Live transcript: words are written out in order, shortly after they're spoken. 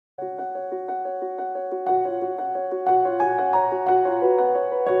Good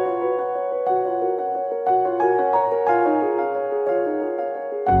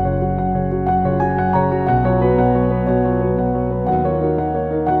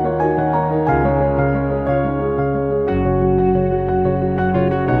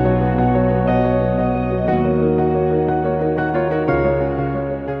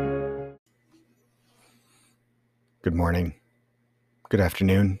morning, good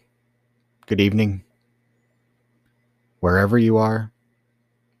afternoon, good evening, wherever you are,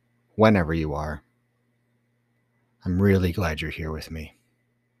 whenever you are. I'm really glad you're here with me.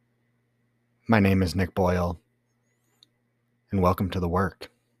 My name is Nick Boyle, and welcome to the work.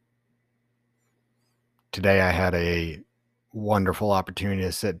 Today I had a wonderful opportunity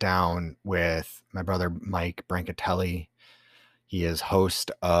to sit down with my brother Mike Brancatelli. He is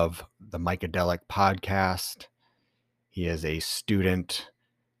host of the Brancatelli podcast. He is a student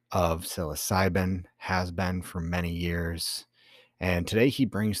of psilocybin, has been for many years. And today he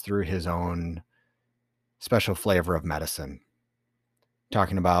brings through his own special flavor of medicine,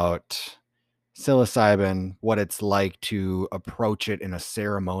 talking about psilocybin, what it's like to approach it in a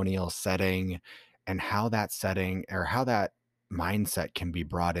ceremonial setting, and how that setting or how that mindset can be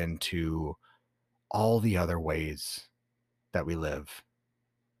brought into all the other ways that we live.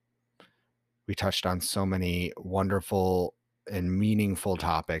 We touched on so many wonderful and meaningful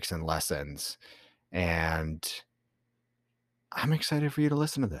topics and lessons, and I'm excited for you to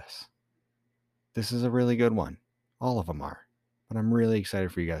listen to this. This is a really good one. All of them are, but I'm really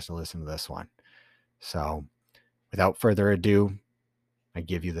excited for you guys to listen to this one. So without further ado, I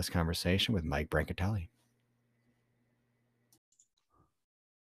give you this conversation with Mike Brancatelli.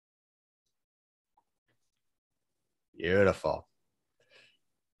 Beautiful.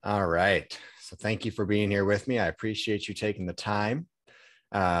 All right. So thank you for being here with me. I appreciate you taking the time.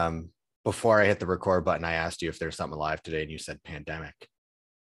 Before I hit the record button, I asked you if there's something live today, and you said pandemic.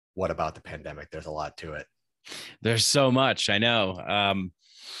 What about the pandemic? There's a lot to it. There's so much, I know.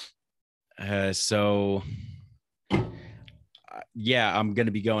 Yeah, I'm going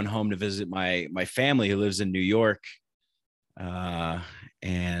to be going home to visit my family who lives in New York.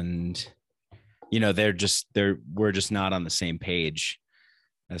 And we're just not on the same page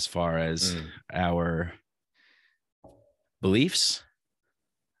as far as our beliefs.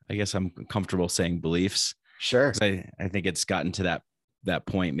 I guess I'm comfortable saying beliefs. Sure. I think it's gotten to that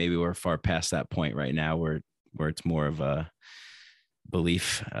point. Maybe we're far past that point right now where it's more of a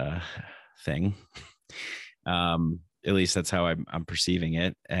belief thing. At least that's how I'm perceiving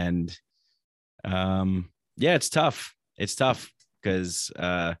it. And yeah, it's tough. It's tough because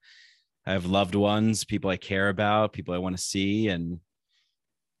I have loved ones, people I care about, people I want to see. And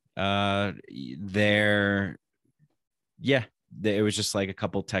it was just like a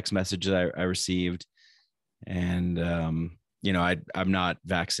couple text messages I received. And, I'm not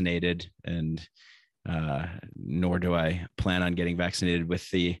vaccinated, and nor do I plan on getting vaccinated with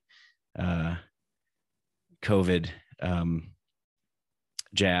the COVID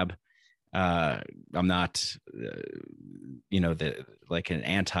jab. I'm not, like an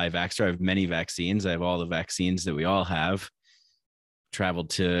anti-vaxxer. I have many vaccines. I have all the vaccines that we all have. Traveled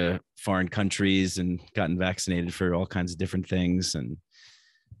to foreign countries and gotten vaccinated for all kinds of different things, and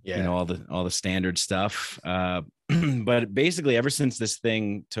all the standard stuff. But basically, ever since this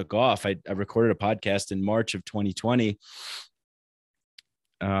thing took off, I recorded a podcast in March of 2020,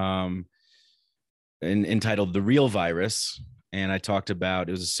 entitled "The Real Virus," and I talked about,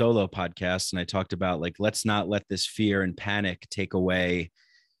 it was a solo podcast, and I talked about, like, let's not let this fear and panic take away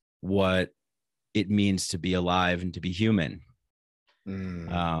what it means to be alive and to be human.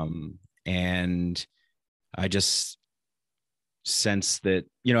 And I just sense that,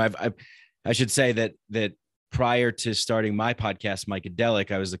 I should say that prior to starting my podcast,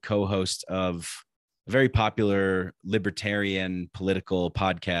 Brancatelli, I was the co-host of a very popular libertarian political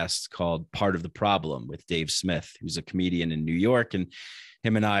podcast called Part of the Problem with Dave Smith, who's a comedian in New York. And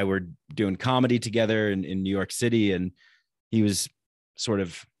him and I were doing comedy together in New York City. And he was sort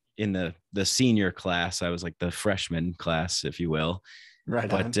of in the senior class. I was like the freshman class, if you will. Right.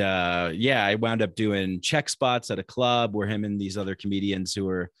 But I wound up doing check spots at a club where him and these other comedians who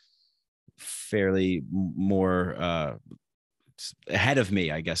were fairly more ahead of me,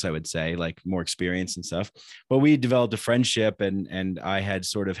 I guess I would say, like more experience and stuff. But we developed a friendship, and I had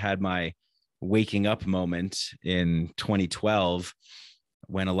sort of had my waking up moment in 2012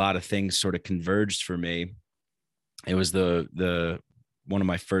 when a lot of things sort of converged for me. It was the one of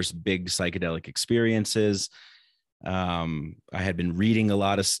my first big psychedelic experiences. I had been reading a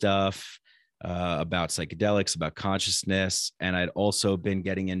lot of stuff. about psychedelics, about consciousness. And I'd also been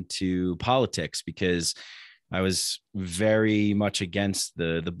getting into politics because I was very much against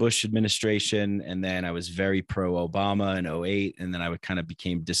the Bush administration. And then I was very pro Obama in '08. And then I would kind of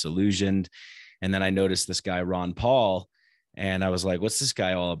became disillusioned. And then I noticed this guy, Ron Paul, and I was like, what's this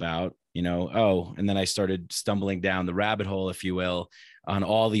guy all about? And then I started stumbling down the rabbit hole, if you will, on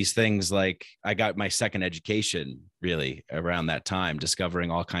all these things. Like I got my second education really around that time,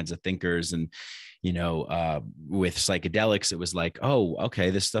 discovering all kinds of thinkers. And, with psychedelics, it was like, oh, okay,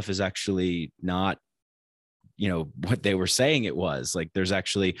 this stuff is actually not, what they were saying it was. Like there's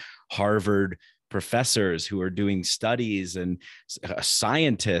actually Harvard professors who are doing studies, and a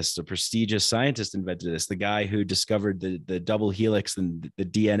prestigious scientist invented this. The guy who discovered the double helix and the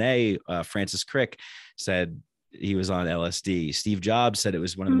DNA, Francis Crick, said he was on LSD. Steve Jobs said it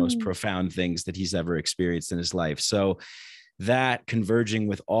was one of the most profound things that he's ever experienced in his life. So that converging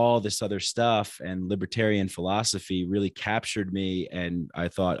with all this other stuff and libertarian philosophy really captured me. And I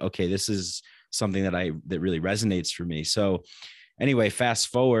thought, okay, this is something that really resonates for me. So anyway, fast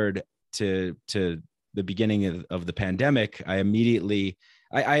forward to the beginning of the pandemic, I immediately,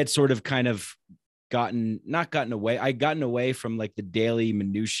 I had sort of kind of gotten away from like the daily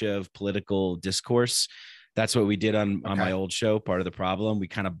minutia of political discourse. That's what we did on my old show, Part of the Problem. We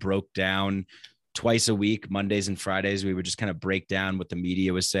kind of broke down twice a week, Mondays and Fridays. We would just kind of break down what the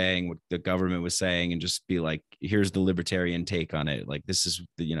media was saying, what the government was saying, and just be like, here's the libertarian take on it. Like, this is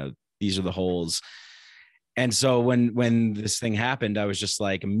these are the holes. And so when this thing happened, I was just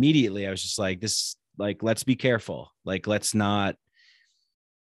like, immediately, I was just like, this, like, let's be careful. Like, let's not,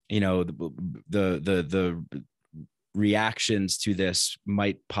 the reactions to this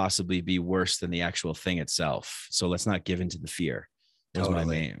might possibly be worse than the actual thing itself. So let's not give into the fear. Was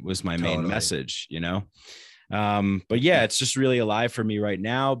my main message, but yeah, it's just really alive for me right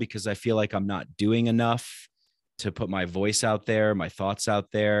now because I feel like I'm not doing enough to put my voice out there, my thoughts out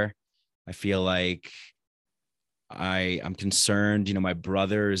there. I feel like I'm concerned. My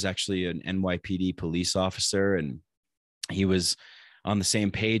brother is actually an NYPD police officer, and he was on the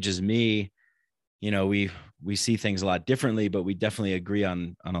same page as me. We see things a lot differently, but we definitely agree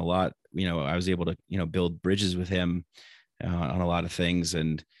on a lot. I was able to, build bridges with him on a lot of things.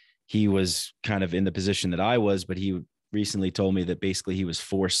 And he was kind of in the position that I was, but he recently told me that basically he was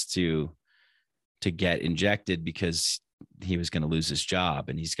forced to get injected because he was going to lose his job.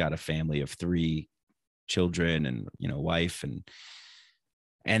 And he's got a family of 3 children and, wife.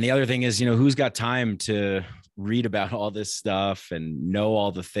 And the other thing is, who's got time to read about all this stuff and know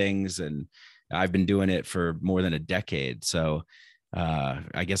all the things? And I've been doing it for more than a decade. So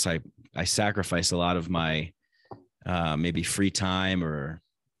I guess I sacrifice a lot of my maybe free time or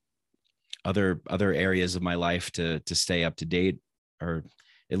other areas of my life to stay up to date, or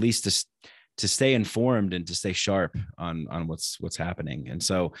at least to stay informed and to stay sharp on what's happening. And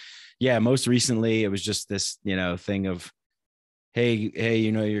so, yeah, most recently it was just this, thing of, hey,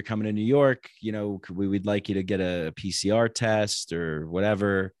 you're coming to New York, we'd like you to get a PCR test or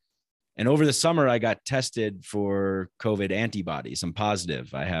whatever. And over the summer, I got tested for COVID antibodies. I'm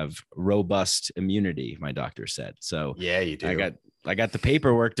positive. I have robust immunity, my doctor said. So yeah, you do. I got the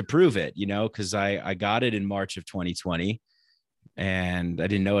paperwork to prove it, because I got it in March of 2020. And I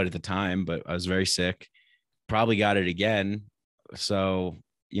didn't know it at the time, but I was very sick. Probably got it again. So,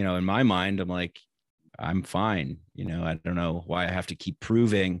 in my mind, I'm like, I'm fine. I don't know why I have to keep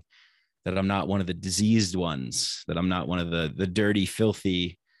proving that I'm not one of the diseased ones, that I'm not one of the dirty,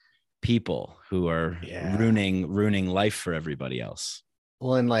 filthy people who are ruining life for everybody else.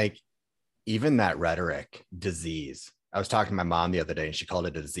 Well, and like even that rhetoric, disease. I was talking to my mom the other day and she called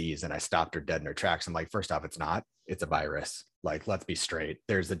it a disease, and I stopped her dead in her tracks. I'm like, first off, it's not. It's a virus. Like, let's be straight.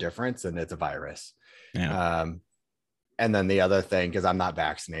 There's a difference, and it's a virus. Yeah. And then the other thing, because I'm not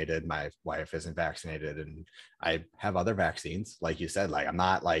vaccinated, my wife isn't vaccinated, and I have other vaccines. Like you said, like I'm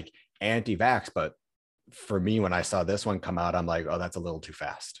not like anti-vax, but for me, when I saw this one come out, I'm like, oh, that's a little too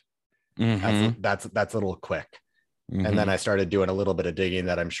fast. Mm-hmm. That's a little quick. Mm-hmm. And then I started doing a little bit of digging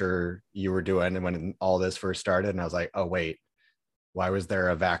that I'm sure you were doing when all this first started. And I was like, oh, wait, why was there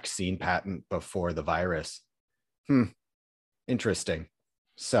a vaccine patent before the virus? Interesting.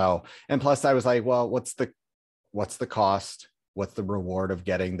 So, and plus I was like, well, what's the cost? What's the reward of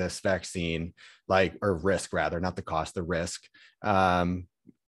getting this vaccine? Like, or risk rather, not the cost, the risk. And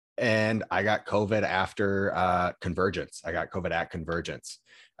I got COVID after Convergence. I got COVID at Convergence.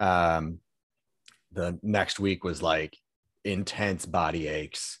 The next week was like intense body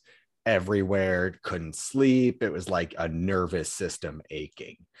aches everywhere, couldn't sleep. It was like a nervous system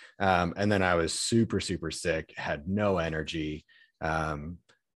aching. And then I was super, super sick, had no energy,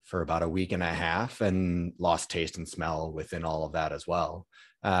 for about a week and a half and lost taste and smell within all of that as well.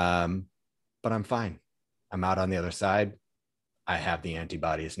 But I'm fine. I'm out on the other side. I have the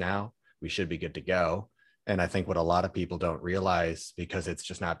antibodies now. We should be good to go. And I think what a lot of people don't realize, because it's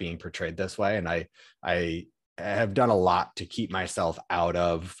just not being portrayed this way. And I have done a lot to keep myself out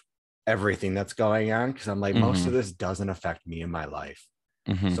of everything that's going on, because I'm like, most of this doesn't affect me in my life.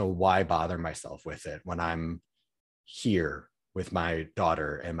 So why bother myself with it when I'm here with my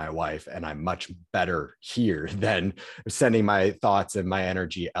daughter and my wife, and I'm much better here than sending my thoughts and my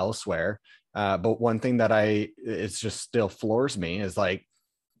energy elsewhere. But one thing that it's just still floors me is like,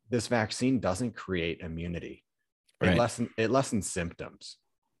 this vaccine doesn't create immunity. Right. It lessens symptoms.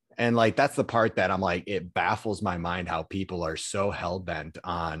 And like, that's the part that I'm like, it baffles my mind how people are so hell-bent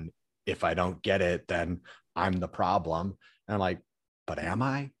on, if I don't get it, then I'm the problem. And I'm like, but am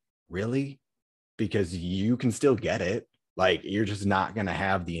I really? Because you can still get it. Like, you're just not going to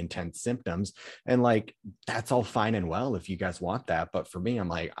have the intense symptoms. And like, that's all fine and well if you guys want that. But for me, I'm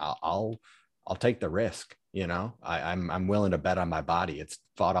like, I'll take the risk. You know, I'm willing to bet on my body. It's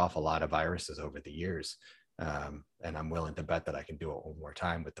fought off a lot of viruses over the years. And I'm willing to bet that I can do it one more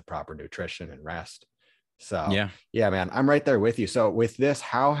time with the proper nutrition and rest. So yeah, man, I'm right there with you. So with this,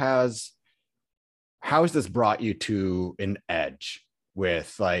 how has this brought you to an edge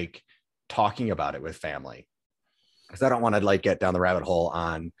with like talking about it with family? Because I don't want to like get down the rabbit hole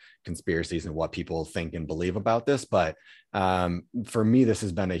on conspiracies and what people think and believe about this. But for me, this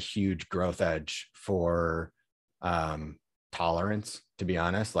has been a huge growth edge for tolerance, to be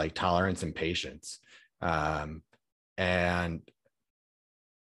honest, like tolerance and patience. And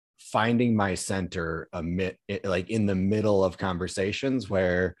finding my center like in the middle of conversations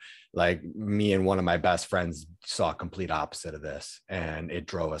where like me and one of my best friends saw a complete opposite of this, and it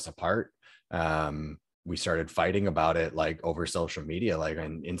drove us apart. We started fighting about it like over social media, like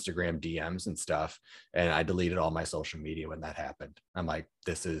on Instagram DMs and stuff. And I deleted all my social media when that happened. I'm like,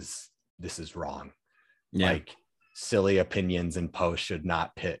 this is wrong. Yeah. Like, silly opinions and posts should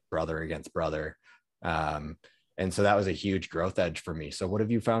not pit brother against brother. And so that was a huge growth edge for me. So what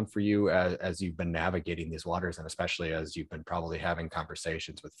have you found for you as you've been navigating these waters, and especially as you've been probably having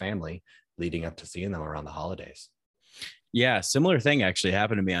conversations with family leading up to seeing them around the holidays? Yeah, similar thing actually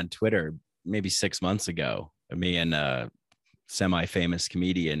happened to me on Twitter maybe 6 months ago. Me and a semi-famous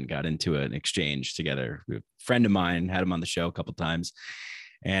comedian got into an exchange together. A friend of mine had him on the show a couple times.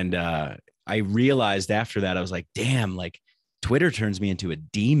 And I realized after that, I was like, damn, like Twitter turns me into a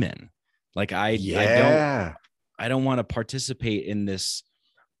demon. Like I don't want to participate in this.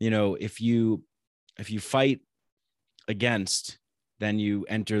 You know, if you fight against, then you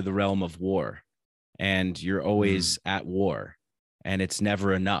enter the realm of war, and you're always at war, and it's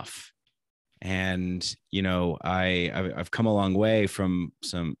never enough. And, you know, I've come a long way from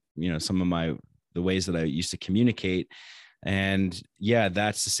some of the ways that I used to communicate. And yeah,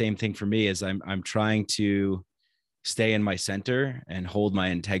 that's the same thing for me, as I'm trying to stay in my center and hold my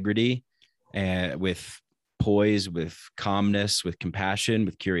integrity, with poise, with calmness, with compassion,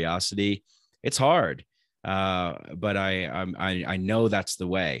 with curiosity. It's hard. But I know that's the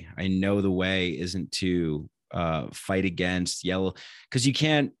way. I know the way isn't to fight against, yell, because you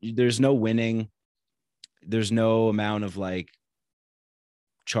can't. There's no winning. There's no amount of like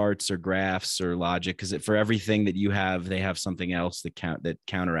charts or graphs or logic, because for everything that you have, they have something else that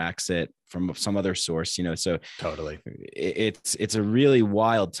counteracts it from some other source. You know, so totally, it's a really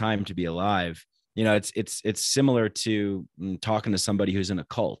wild time to be alive. You know, it's similar to talking to somebody who's in a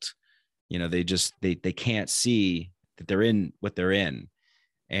cult. You know, they can't see that they're in what they're in.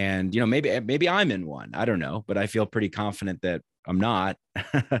 And, you know, maybe I'm in one, I don't know, but I feel pretty confident that I'm not.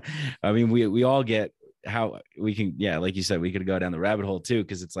 I mean, we all get how we can, yeah, like you said, we could go down the rabbit hole too,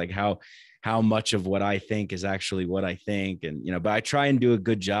 because it's like how much of what I think is actually what I think. And, you know, but I try and do a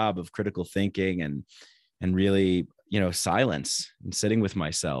good job of critical thinking and really, you know, silence and sitting with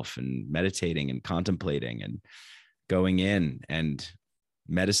myself and meditating and contemplating and going in. And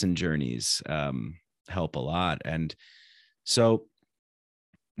medicine journeys help a lot. And so,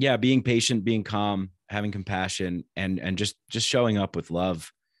 yeah, being patient, being calm, having compassion, and just showing up with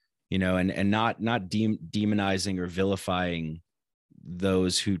love, you know, and not demonizing or vilifying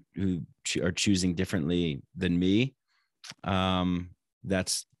those who are choosing differently than me.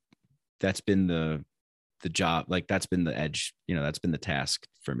 That's been the job. Like, that's been the edge, you know, that's been the task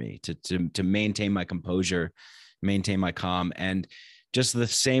for me to maintain my composure, maintain my calm. And just the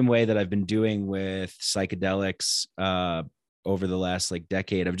same way that I've been doing with psychedelics over the last like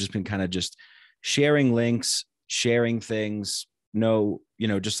decade, I've just been kind of just sharing links, sharing things, you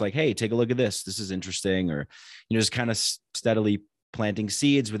know, just like, hey, take a look at this. This is interesting. Or, you know, just kind of steadily planting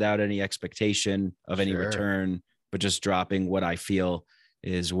seeds without any expectation of any Sure. return, but just dropping what I feel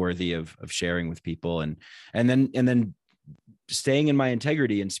is worthy of sharing with people. And then staying in my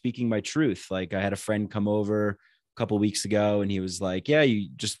integrity and speaking my truth. Like, I had a friend come over a couple of weeks ago and he was like, yeah, you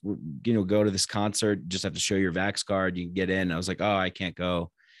just, go to this concert, just have to show your vax card, you can get in. I was like, oh, I can't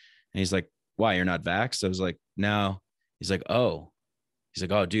go. And he's like, why, you're not vaxxed? I was like, no. He's like, oh. He's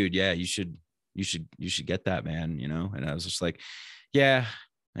like, oh, dude, yeah, you should get that, man. And I was just like, yeah,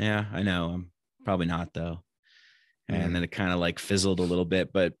 I know, I'm probably not though. And then Mm. it kind of like fizzled a little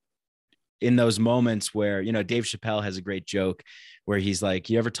bit. But in those moments where, Dave Chappelle has a great joke where he's like,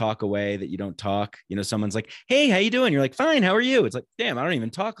 you ever talk away that you don't talk? Someone's like, hey, how you doing? You're like, fine, how are you? It's like, damn, I don't even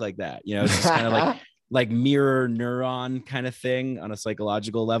talk like that. It's just kind of like mirror neuron kind of thing on a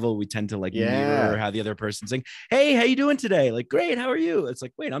psychological level. We tend to like mirror Yeah. how the other person's saying, hey, how you doing today? Like, great, how are you? It's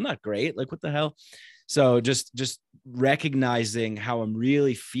like, wait, I'm not great. Like, what the hell? So just recognizing how I'm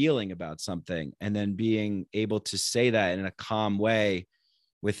really feeling about something and then being able to say that in a calm way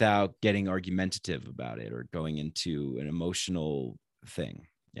without getting argumentative about it or going into an emotional thing.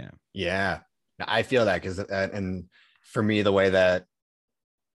 Yeah. Yeah. I feel that because, and for me, the way that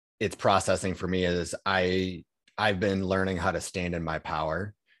it's processing for me is I've been learning how to stand in my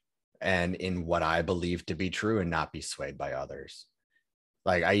power and in what I believe to be true and not be swayed by others.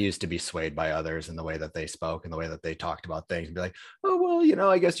 Like, I used to be swayed by others in the way that they spoke and the way that they talked about things and be like, oh, well,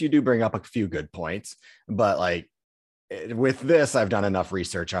 I guess you do bring up a few good points. But like, with this, I've done enough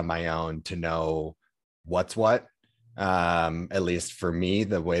research on my own to know what's what. At least for me,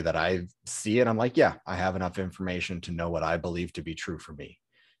 the way that I see it, I'm like, yeah, I have enough information to know what I believe to be true for me.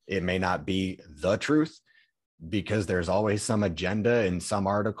 It may not be the truth because there's always some agenda in some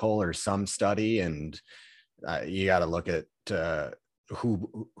article or some study, and you got to look at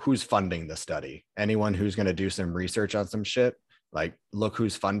who's funding the study. Anyone who's going to do some research on some shit, like, look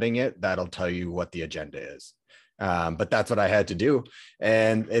who's funding it. That'll tell you what the agenda is. But that's what I had to do,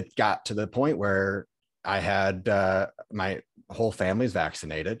 and it got to the point where I had my whole family's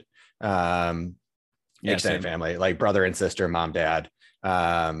vaccinated. Extended family, like brother and sister, mom, dad.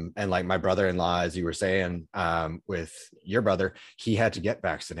 And like my brother-in-law, as you were saying, with your brother, he had to get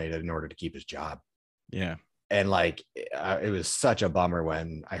vaccinated in order to keep his job. Yeah. And like, it was such a bummer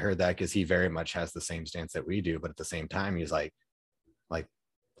when I heard that, because he very much has the same stance that we do. But at the same time, he's like, what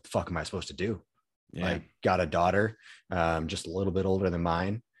the fuck am I supposed to do? Yeah. Like, got a daughter, just a little bit older than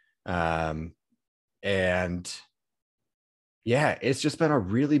mine. And yeah, it's just been a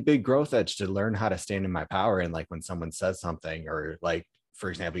really big growth edge to learn how to stand in my power. And like, when someone says something, or like, for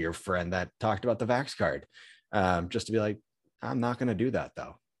example, your friend that talked about the vax card, just to be like, I'm not going to do that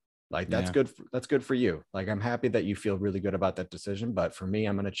though. Like, that's good. That's good for you. Like, I'm happy that you feel really good about that decision, but for me,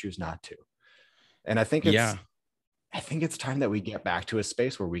 I'm going to choose not to. And I think it's time that we get back to a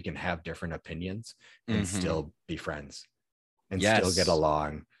space where we can have different opinions and still be friends and still get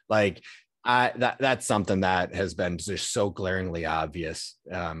along. Like, that's something that has been just so glaringly obvious,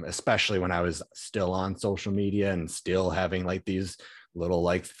 especially when I was still on social media and still having like these little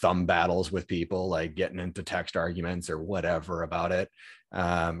like thumb battles with people, like getting into text arguments or whatever about it.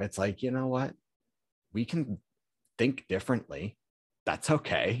 It's like, you know what? We can think differently. That's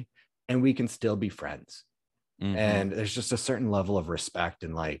okay. And we can still be friends. And there's just a certain level of respect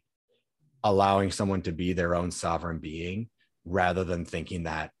and like allowing someone to be their own sovereign being, rather than thinking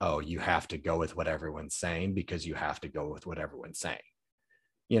that, oh, you have to go with what everyone's saying because you have to go with what everyone's saying.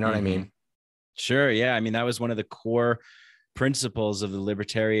 You know what I mean? Sure. Yeah. I mean, that was one of the core principles of the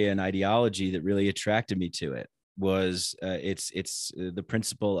libertarian ideology that really attracted me to it. Was it's the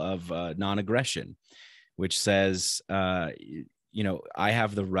principle of non-aggression, which says, I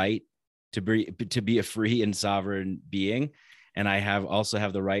have the right to be a free and sovereign being, and I also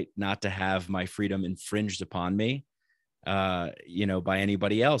have the right not to have my freedom infringed upon me, by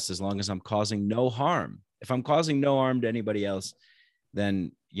anybody else, as long as I'm causing no harm. If I'm causing no harm to anybody else,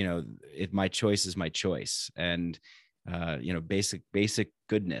 then my choice is my choice. And basic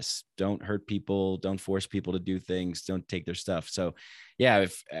goodness. Don't hurt people. Don't force people to do things. Don't take their stuff. So, yeah,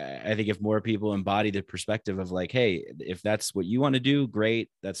 I think if more people embody the perspective of like, hey, if that's what you want to do, great.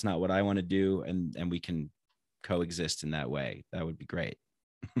 That's not what I want to do, and we can coexist in that way. That would be great.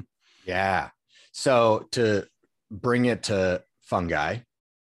 Yeah. So to bring it to fungi,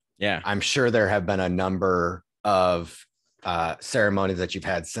 yeah, I'm sure there have been a number of ceremonies that you've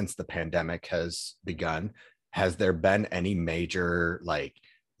had since the pandemic has begun. Has there been any major like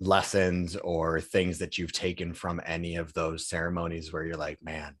lessons or things that you've taken from any of those ceremonies where you're like,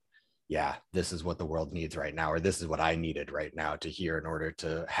 man, yeah, this is what the world needs right now, or this is what I needed right now to hear in order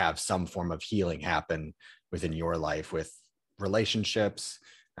to have some form of healing happen within your life with relationships,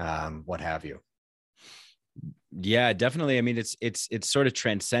 what have you? Yeah, definitely. I mean, it's sort of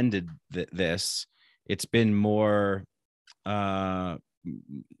transcended this. It's been uh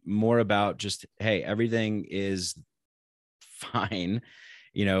more about just, hey, everything is fine.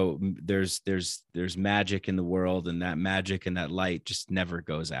 There's magic in the world, and that magic and that light just never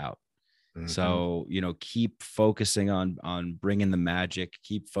goes out. Mm-hmm. So, keep focusing on bringing the magic,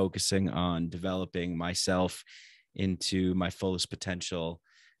 keep focusing on developing myself into my fullest potential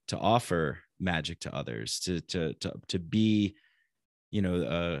to offer magic to others, to be,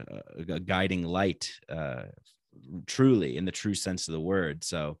 a guiding light, truly, in the true sense of the word.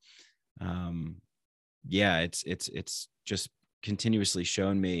 So, um, yeah, it's just continuously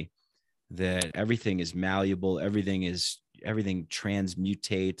shown me that everything is malleable, everything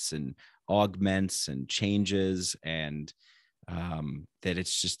transmutates and augments and changes, and that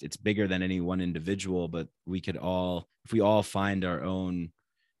it's bigger than any one individual, but if we all find our own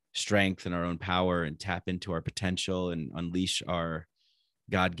strength and our own power and tap into our potential and unleash our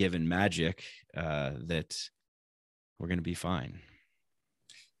God-given magic, that we're going to be fine.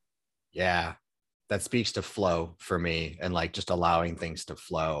 Yeah, that speaks to flow for me, and like just allowing things to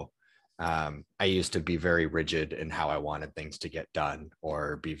flow. I used to be very rigid in how I wanted things to get done,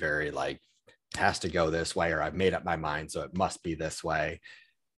 or be very like, it has to go this way, or I've made up my mind, so it must be this way.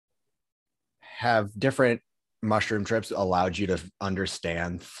 Have different mushroom trips allowed you to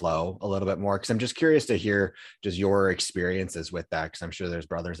understand flow a little bit more? Because I'm just curious to hear just your experiences with that, because I'm sure there's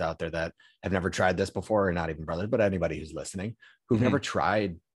brothers out there that have never tried this before, or not even brothers, but anybody who's listening who've Mm-hmm. never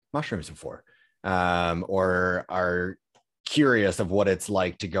tried mushrooms before, or are curious of what it's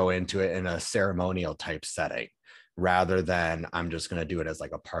like to go into it in a ceremonial type setting, rather than I'm just going to do it as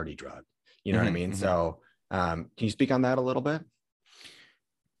like a party drug. You know what I mean? Mm-hmm. So can you speak on that a little bit?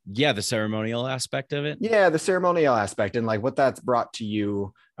 Yeah, the ceremonial aspect of it. Yeah, the ceremonial aspect and like what that's brought to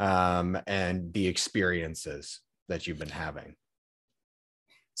you, and the experiences that you've been having.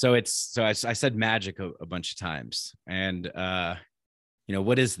 So I said magic a bunch of times, and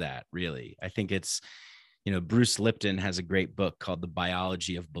what is that really? I think it's, Bruce Lipton has a great book called The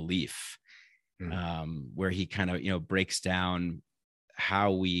Biology of Belief, Mm. where he kind of, breaks down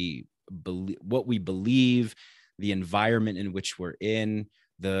how we believe, what we believe, the environment in which we're in,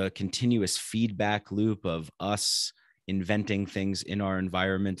 the continuous feedback loop of us inventing things in our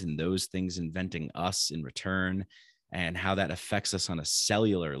environment and those things inventing us in return, and how that affects us on a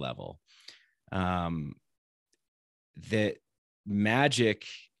cellular level. That magic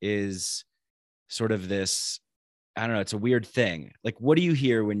is sort of this, I don't know, it's a weird thing. Like, what do you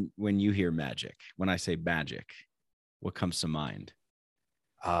hear when you hear magic? When I say magic, what comes to mind?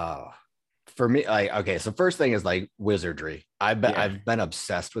 Uh, for me, like, okay, so first thing is like wizardry. Yeah. I've been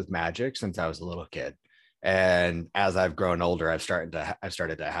obsessed with magic since I was a little kid. And as I've grown older, I've started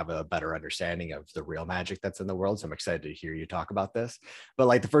to have a better understanding of the real magic that's in the world. So I'm excited to hear you talk about this. But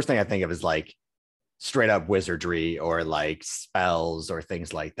like the first thing I think of is like straight up wizardry, or like spells or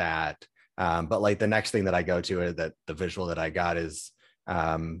things like that. But like the next thing that I go to, that the visual that I got is,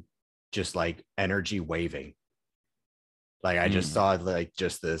 um, just like energy waving. Like I just Mm. saw like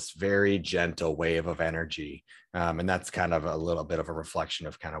just this very gentle wave of energy. And that's kind of a little bit of a reflection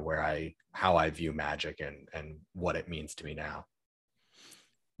of kind of how I view magic, and what it means to me now.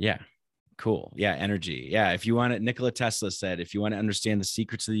 Yeah. Cool. Yeah. Energy. Yeah. If you want to, Nikola Tesla said, if you want to understand the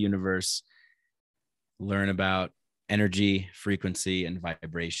secrets of the universe, learn about energy, frequency, and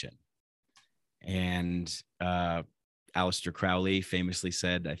vibration. And Aleister Crowley famously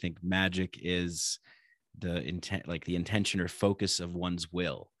said, I think magic is the intent, like the intention or focus of one's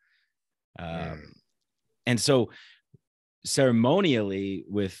will. Mm. And so ceremonially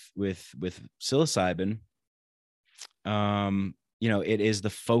with psilocybin, it is the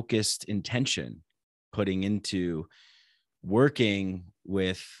focused intention putting into working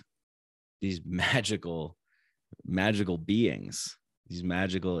with these magical beings, these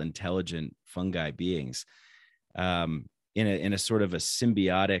magical intelligent fungi beings, in a sort of a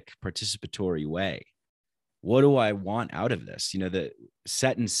symbiotic participatory way. What do I want out of this? The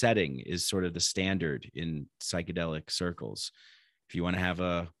set and setting is sort of the standard in psychedelic circles. If you want to have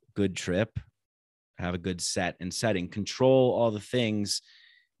a good trip, have a good set and setting, control all the things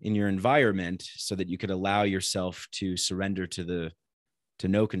in your environment so that you could allow yourself to surrender to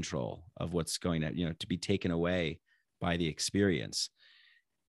no control of what's going to be taken away by the experience.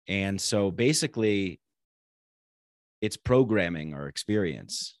 And so basically it's programming our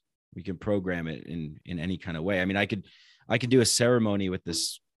experience. We can program it in any kind of way. I mean, I could do a ceremony with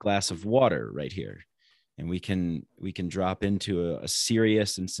this glass of water right here, and we can drop into a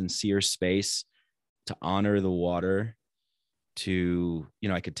serious and sincere space to honor the water, to,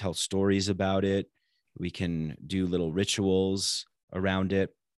 I could tell stories about it. We can do little rituals around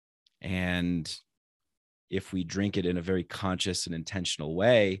it. And if we drink it in a very conscious and intentional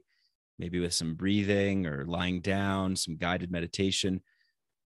way, maybe with some breathing or lying down, some guided meditation,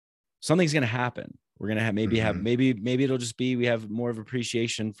 something's going to happen. We're going to maybe it'll just be, we have more of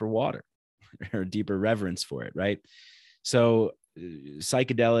appreciation for water or deeper reverence for it. Right. So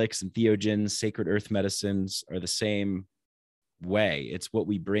psychedelics and theogens, sacred earth medicines are the same way. It's what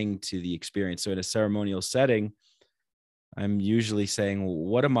we bring to the experience. So in a ceremonial setting, I'm usually saying,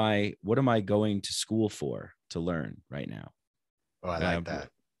 what am I going to school for to learn right now? Oh, I like that.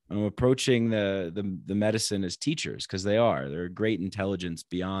 I'm approaching the medicine as teachers, because they're great intelligence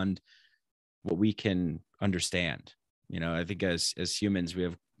beyond what we can understand. I think as humans, we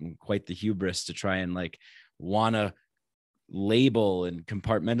have quite the hubris to try and want to label and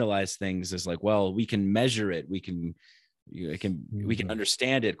compartmentalize things as well, we can measure it. We can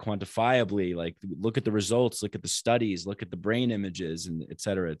understand it quantifiably. Look at the results, look at the studies, look at the brain images, and et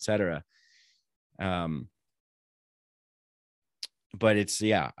cetera, et cetera. But it's,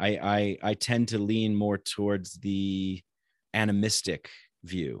 I tend to lean more towards the animistic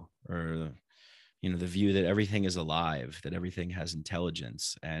view, or the view that everything is alive, that everything has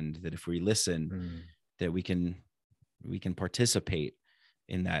intelligence, and that if we listen, that we can participate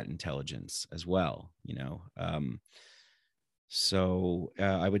in that intelligence as well. So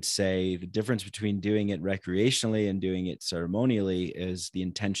I would say the difference between doing it recreationally and doing it ceremonially is the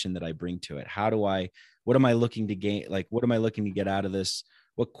intention that I bring to it. What am I looking to gain? What am I looking to get out of this?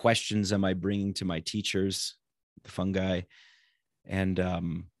 What questions am I bringing to my teachers, the fungi? And, how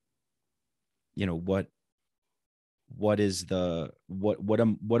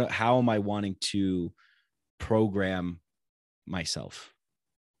am I wanting to program myself?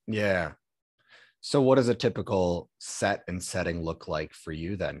 Yeah. So what does a typical set and setting look like for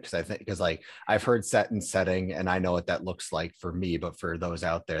you then? Because I've heard set and setting, and I know what that looks like for me, but for those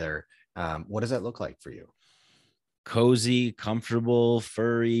out there, what does that look like for you? Cozy, comfortable,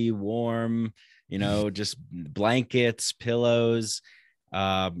 furry, warm, just blankets, pillows.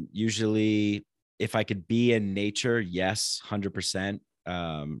 Usually if I could be in nature, yes, 100%.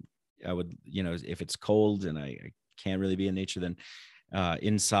 I would, if it's cold and I can't really be in nature, then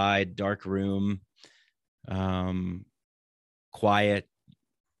inside, dark room, quiet.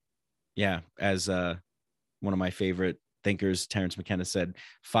 Yeah. As one of my favorite thinkers, Terence McKenna, said,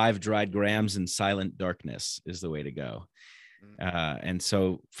 5 dried grams in silent darkness is the way to go. And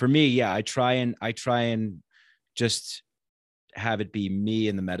so for me, I try and just have it be me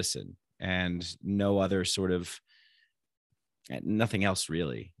and the medicine, and no other sort of, nothing else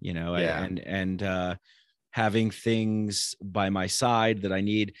really, having things by my side that I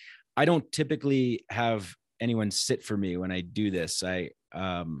need. I don't typically have anyone sit for me when I do this. I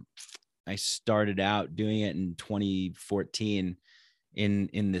started out doing it in 2014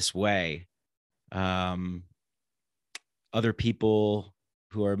 in this way. Other people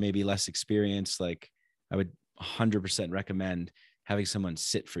who are maybe less experienced, I would 100% recommend having someone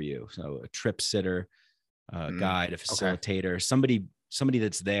sit for you. So a trip sitter, a guide, a facilitator, okay. somebody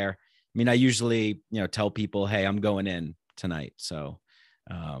that's there. I mean, I usually, tell people, hey, I'm going in tonight. So,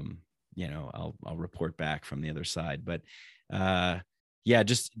 I'll report back from the other side, but,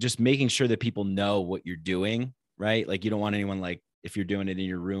 just making sure that people know what you're doing, right? You don't want anyone, if you're doing it in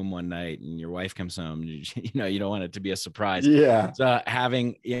your room one night and your wife comes home, you don't want it to be a surprise. Yeah. So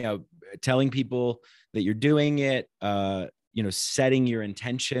having, telling people that you're doing it, setting your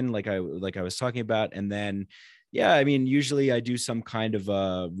intention, like I was talking about. And then, usually I do some kind of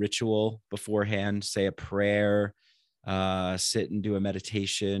a ritual beforehand, say a prayer, sit and do a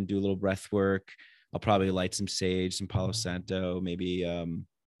meditation, do a little breath work. I'll probably light some sage, some Palo Santo, maybe,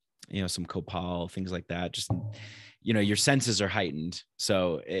 some copal, things like that. Just, your senses are heightened.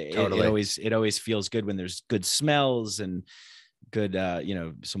 So it always feels good when there's good smells and good,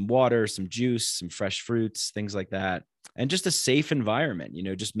 some water, some juice, some fresh fruits, things like that. And just a safe environment,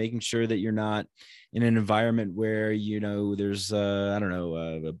 just making sure that you're not in an environment where, there's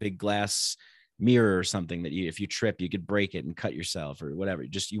a big glass mirror or something that if you trip, you could break it and cut yourself or whatever.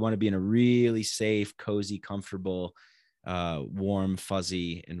 Just, you want to be in a really safe, cozy, comfortable, warm,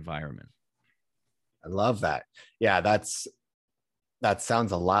 fuzzy environment. I love that. Yeah, that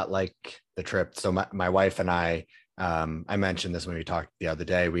sounds a lot like the trip. So my wife and I mentioned this when we talked the other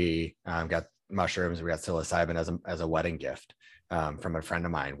day. We got mushrooms, we got psilocybin as a wedding gift from a friend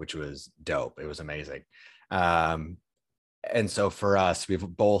of mine, which was dope. It was amazing. And so for us, we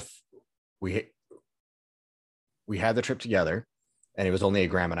had the trip together, and it was only 1.5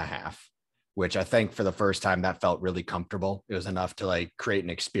 grams. which I think for the first time that felt really comfortable. It was enough to like create an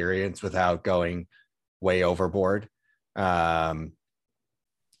experience without going way overboard. Um,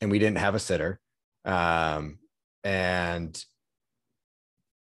 and we didn't have a sitter. And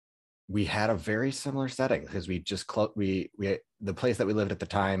we had a very similar setting because we just the place that we lived at the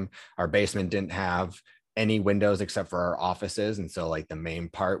time, our basement didn't have any windows except for our offices, and so like the main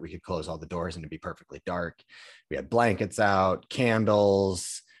part, we could close all the doors and it'd be perfectly dark. We had blankets out,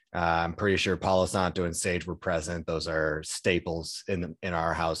 candles. I'm pretty sure Palo Santo and sage were present. Those are staples in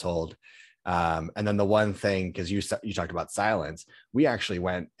our household. And then the one thing, because you talked about silence, we actually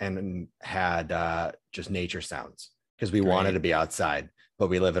went and had just nature sounds because we wanted to be outside. But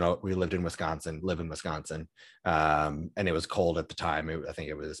we lived in Wisconsin, and it was cold at the time. I think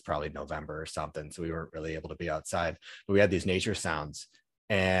it was probably November or something, so we weren't really able to be outside. But we had these nature sounds,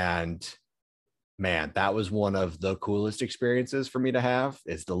 and man, that was one of the coolest experiences for me to have,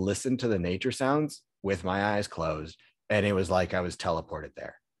 is to listen to the nature sounds with my eyes closed, and it was like I was teleported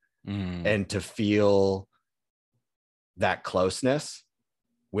there. And to feel that closeness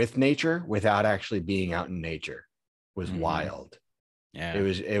with nature without actually being out in nature was wild. Yeah.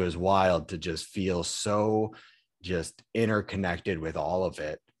 It was wild to just feel so just interconnected with all of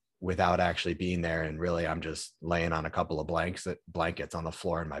it without actually being there. And really, I'm just laying on a couple of blankets on the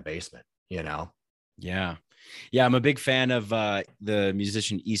floor in my basement, you know? Yeah. Yeah. I'm a big fan of the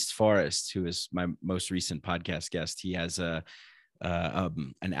musician East Forest, who is my most recent podcast guest. He has an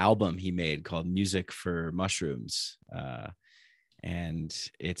album he made called Music for Mushrooms. And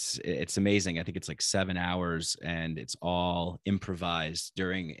it's amazing. I think it's like 7 hours, and it's all improvised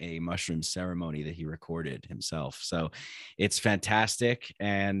during a mushroom ceremony that he recorded himself. So it's fantastic,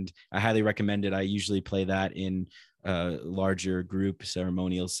 and I highly recommend it. I usually play that in larger group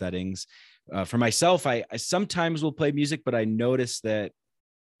ceremonial settings. For myself, I sometimes will play music, but I notice that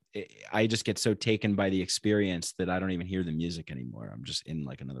I just get so taken by the experience that I don't even hear the music anymore. I'm just in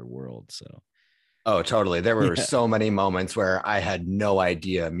like another world. So Oh, totally. There were yeah. so many moments where I had no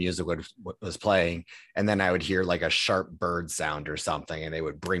idea music was playing. And then I would hear like a sharp bird sound or something, and they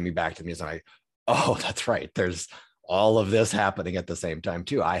would bring me back to the music. Oh, that's right. There's all of this happening at the same time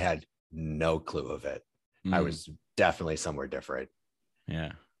too. I had no clue of it. I was definitely somewhere different.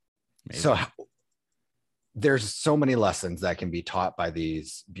 Yeah. So Amazing. there's so many lessons that can be taught by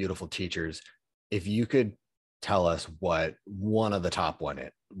these beautiful teachers. If you could tell us what one of the top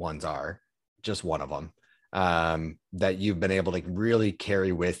ones are, just one of them, that you've been able to really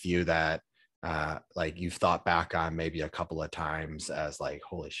carry with you, that like you've thought back on maybe a couple of times as like,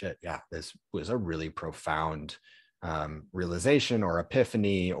 holy shit, yeah, this was a really profound realization or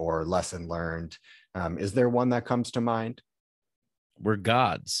epiphany or lesson learned. Is there one that comes to mind? We're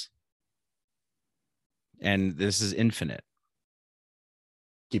gods, and this is infinite.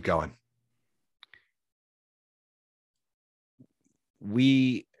 Keep going.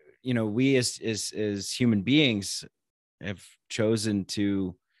 We as human beings have chosen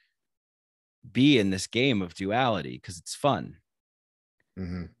to be in this game of duality because it's fun.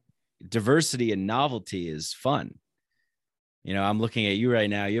 Diversity and novelty is fun. I'm looking at you right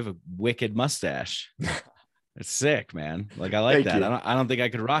now. You have a wicked mustache. It's sick, man. Like, I like that. I don't think I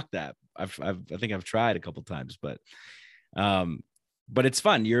could rock that. I think I've tried a couple times, but it's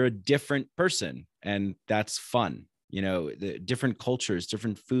fun. You're a different person, and that's fun. The different cultures,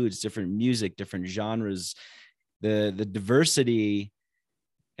 different foods, different music, different genres, the diversity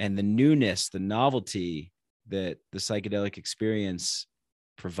and the newness, the novelty that the psychedelic experience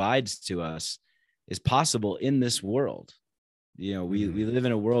provides to us is possible in this world. We live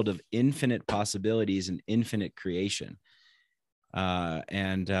in a world of infinite possibilities and infinite creation.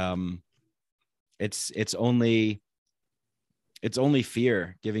 It's only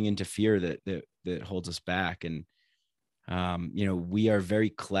fear, giving into fear that holds us back. And we are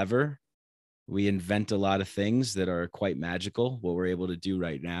very clever. We invent a lot of things that are quite magical. What we're able to do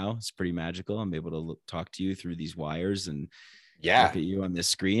right now is pretty magical. I'm able to talk to you through these wires and look at you on this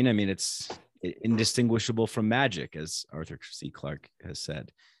screen. I mean, it's indistinguishable from magic, as Arthur C. Clarke has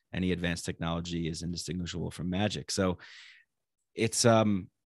said. Any advanced technology is indistinguishable from magic. So it's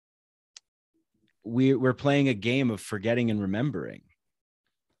we're playing a game of forgetting and remembering,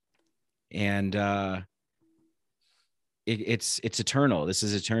 and it's eternal. This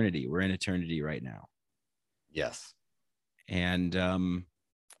is eternity. We're in eternity right now. Yes. And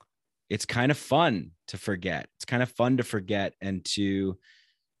it's kind of fun to forget. It's kind of fun to forget and to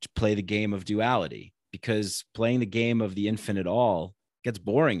play the game of duality, because playing the game of the infinite all gets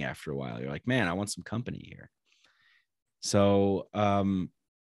boring after a while. You're like, man, I want some company here. So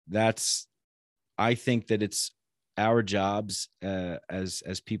I think that it's our jobs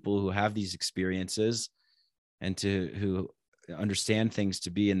as people who have these experiences and who understand things to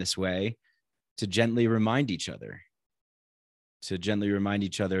be in this way, to gently remind each other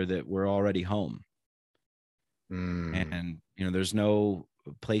that we're already home. And, there's no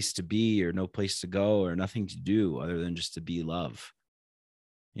place to be or no place to go or nothing to do other than just to be love.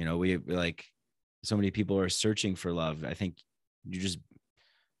 We like, so many people are searching for love. I think you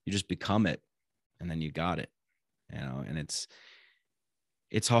just become it, and then you got it, and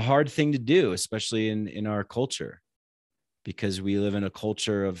it's a hard thing to do, especially in our culture, because we live in a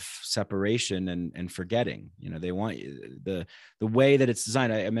culture of separation and forgetting. They want the way that it's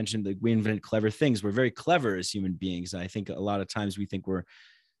designed. I mentioned that we invent clever things. We're very clever as human beings. And I think a lot of times we think we're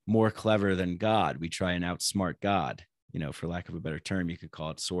more clever than God. We try and outsmart God, for lack of a better term. You could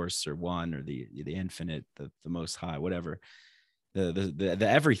call it source or one or the infinite, the most high, whatever. The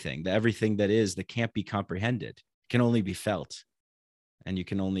everything that can't be comprehended, can only be felt. And you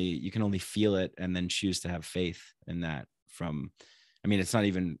can only feel it and then choose to have faith in that. It's not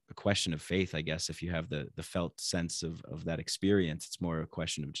even a question of faith, I guess, if you have the felt sense of that experience. It's more a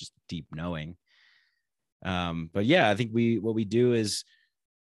question of just deep knowing. But yeah, I think what we do is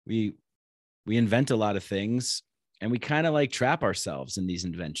we invent a lot of things, and we kind of like trap ourselves in these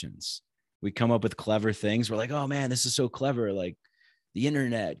inventions. We come up with clever things. We're like, oh man, this is so clever. Like the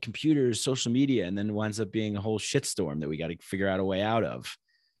internet, computers, social media, and then it winds up being a whole shitstorm that we got to figure out a way out of.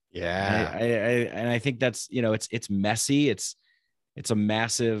 Yeah. And I think that's, it's messy. It's a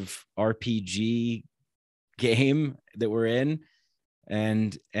massive RPG game that we're in,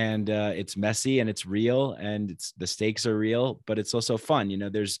 and it's messy and it's real, and the stakes are real, but it's also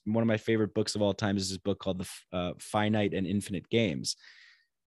fun. There's one of my favorite books of all time is this book called The Finite and Infinite Games.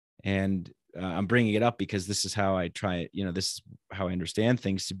 And I'm bringing it up because this is how I try it. This is how I understand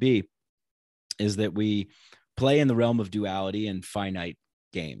things to be, is that we play in the realm of duality and finite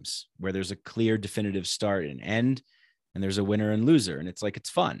games where there's a clear, definitive start and end, and there's a winner and loser. And it's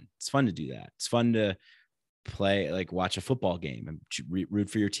fun. It's fun to do that. It's fun to play, like watch a football game and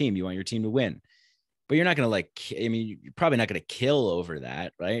root for your team. You want your team to win, but you're not going to you're probably not going to kill over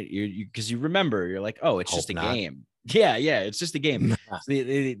that, right? Because you remember, you're like, oh, it's just a game. Yeah. It's just a game. So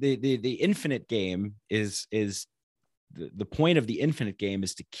the infinite game is the point of the infinite game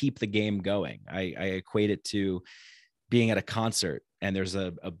is to keep the game going. I equate it to being at a concert and there's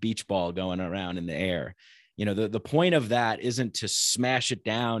a beach ball going around in the air. The point of that isn't to smash it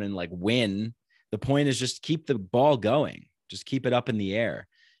down and like win. The point is just keep the ball going, just keep it up in the air.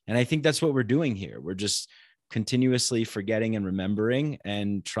 And I think that's what we're doing here. We're just continuously forgetting and remembering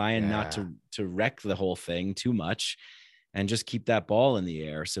and trying not to wreck the whole thing too much, and just keep that ball in the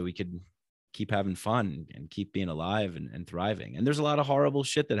air so we could keep having fun and keep being alive and thriving. And there's a lot of horrible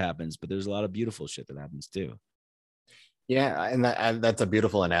shit that happens, but there's a lot of beautiful shit that happens too. Yeah, and that's a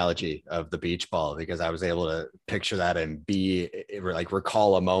beautiful analogy of the beach ball, because I was able to picture that and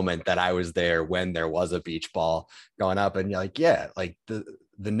recall a moment that I was there when there was a beach ball going up, and you're like, yeah, like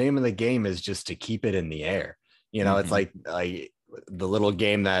the name of the game is just to keep it in the air. It's like the little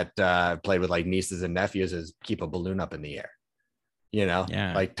game that I played with like nieces and nephews is keep a balloon up in the air.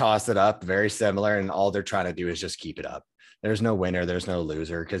 Like toss it up, very similar, and all they're trying to do is just keep it up. There's no winner, there's no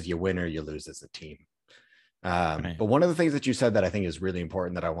loser, because you win or you lose as a team. But one of the things that you said that I think is really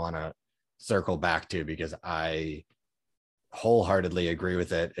important that I want to circle back to, because I wholeheartedly agree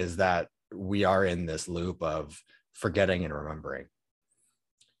with it, is that we are in this loop of forgetting and remembering.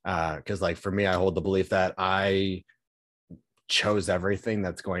 Because like for me, I hold the belief that I chose everything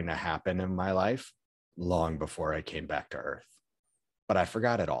that's going to happen in my life long before I came back to Earth, but I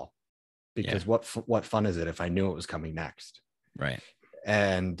forgot it all, because what fun is it if I knew it was coming next? Right.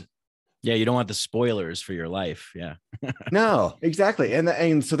 And yeah, you don't want the spoilers for your life. Yeah. No, exactly.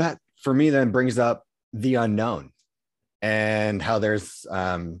 And so that for me then brings up the unknown, and how there's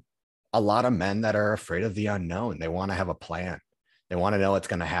a lot of men that are afraid of the unknown. They want to have a plan. They want to know what's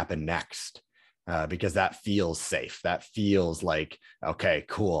going to happen next, because that feels safe. That feels like, okay,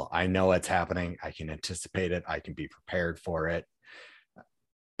 cool. I know what's happening. I can anticipate it. I can be prepared for it.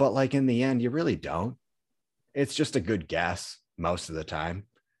 But like in the end, you really don't. It's just a good guess most of the time,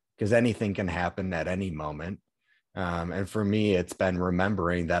 because anything can happen at any moment. And for me, it's been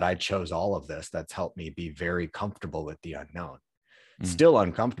remembering that I chose all of this that's helped me be very comfortable with the unknown. Still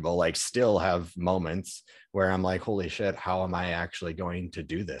uncomfortable, like still have moments where I'm like, holy shit, how am I actually going to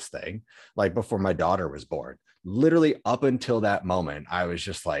do this thing? Like before my daughter was born, literally up until that moment, I was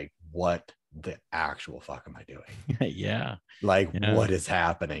just like, what the actual fuck am I doing? Yeah. What is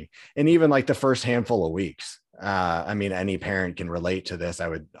happening? And even like the first handful of weeks, any parent can relate to this, I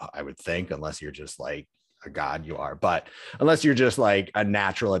would think, unless you're just like a god you are. But unless you're just like a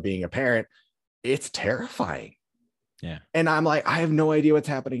natural at being a parent, it's terrifying. Yeah. And I'm like, I have no idea what's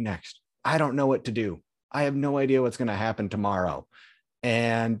happening next. I don't know what to do. I have no idea what's going to happen tomorrow.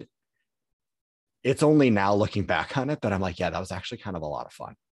 And it's only now looking back on it that I'm like, yeah, that was actually kind of a lot of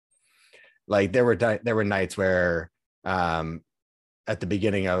fun. Like there were nights where at the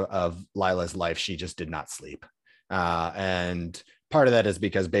beginning of Lila's life, she just did not sleep. And part of that is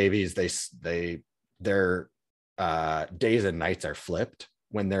because babies, their days and nights are flipped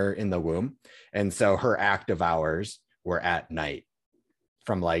when they're in the womb. And so her active hours were at night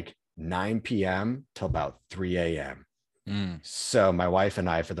from like 9 p.m. till about 3 a.m. So my wife and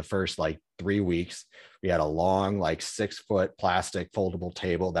I, for the first like 3 weeks, we had a long, like 6-foot plastic foldable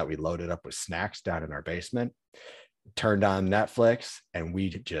table that we loaded up with snacks down in our basement, turned on Netflix, and we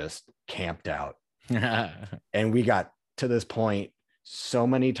just camped out. And we got to this point so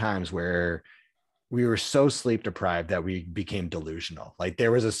many times where we were so sleep deprived that we became delusional. Like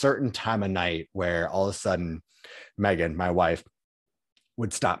there was a certain time of night where all of a sudden Megan, my wife,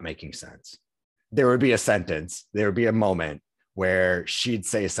 would stop making sense. There would be a sentence, there would be a moment where she'd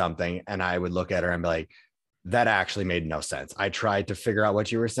say something and I would look at her and be like, that actually made no sense. I tried to figure out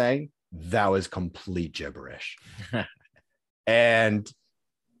what you were saying. That was complete gibberish. And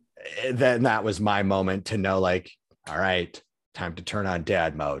then that was my moment to know, like, all right, time to turn on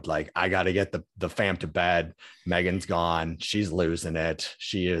dad mode. Like I got to get the fam to bed. Megan's gone. She's losing it.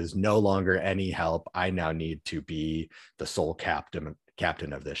 She is no longer any help. I now need to be the sole captain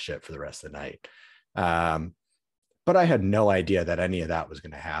of this ship for the rest of the night. But I had no idea that any of that was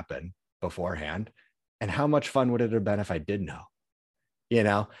going to happen beforehand. And how much fun would it have been if I did know,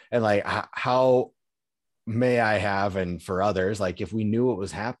 and like how may I have, and for others, like if we knew what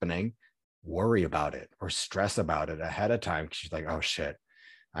was happening, worry about it or stress about it ahead of time. She's like, oh shit,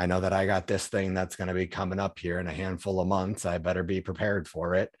 I know that I got this thing that's going to be coming up here in a handful of months. I better be prepared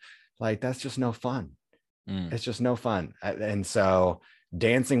for it. Like, that's just no fun. It's just no fun. And so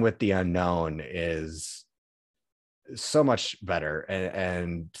dancing with the unknown is so much better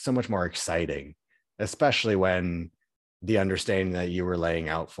and so much more exciting, especially when the understanding that you were laying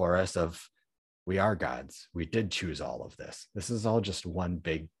out for us of we are gods. We did choose all of this. This is all just one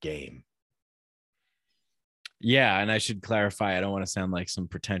big game. Yeah. And I should clarify, I don't want to sound like some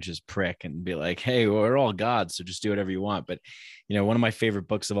pretentious prick and be like, hey, we're all gods, so just do whatever you want. But, one of my favorite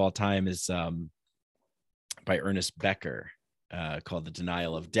books of all time is by Ernest Becker called The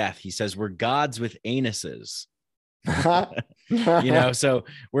Denial of Death. He says, we're gods with anuses. So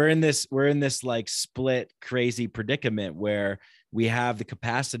we're in this like split crazy predicament where we have the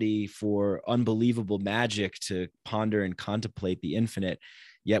capacity for unbelievable magic to ponder and contemplate the infinite,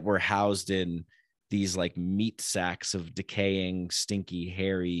 yet we're housed in these like meat sacks of decaying, stinky,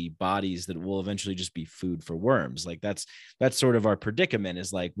 hairy bodies that will eventually just be food for worms. Like that's sort of our predicament,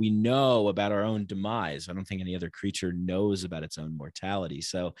 is like, we know about our own demise. I don't think any other creature knows about its own mortality.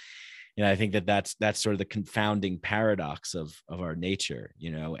 So, I think that's sort of the confounding paradox of our nature,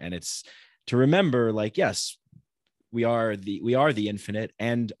 and it's to remember, like, yes, we are the infinite,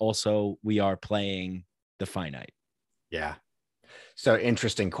 and also we are playing the finite. Yeah. So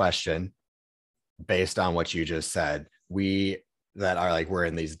interesting question. Based on what you just said, we're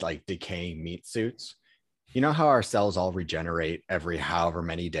in these like decaying meat suits. You know how our cells all regenerate every however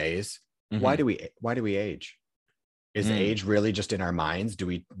many days? Mm-hmm. Why do we age? Is age really just in our minds? Do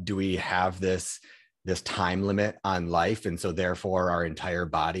we have this time limit on life, and so therefore our entire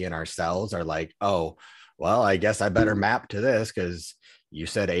body and our cells are like, oh, well, I guess I better map to this because you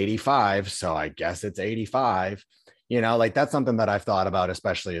said 85, so I guess it's 85. Like that's something that I've thought about,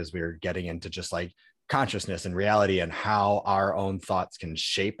 especially as we're getting into just like consciousness and reality and how our own thoughts can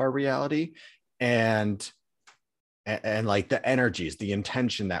shape our reality, and like the energies, the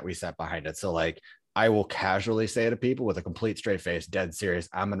intention that we set behind it. So like I will casually say to people with a complete straight face, dead serious,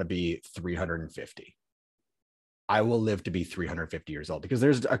 I'm going to be 350. I will live to be 350 years old, because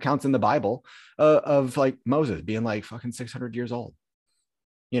there's accounts in the Bible of like Moses being like fucking 600 years old,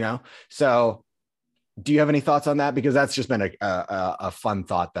 So do you have any thoughts on that? Because that's just been a fun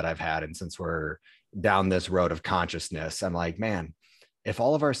thought that I've had. And since we're down this road of consciousness, I'm like, man, if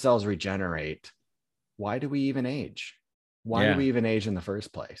all of our cells regenerate, why do we even age? Why do we even age in the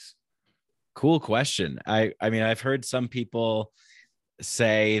first place? Cool question. I mean, I've heard some people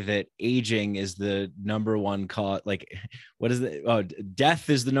say that aging is the number one cause. Like, what is it? Oh, death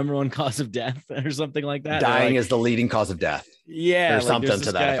is the number one cause of death, or something like that. Dying is the leading cause of death. Yeah, or something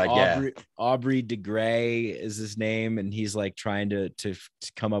to that effect. Aubrey de Grey is his name, and he's like trying to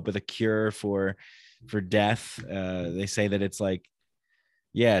come up with a cure for death. They say that it's like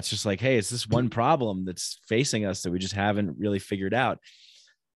yeah, it's just like, hey, it's this one problem that's facing us that we just haven't really figured out.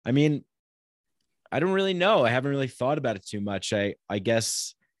 I mean, I don't really know. I haven't really thought about it too much. I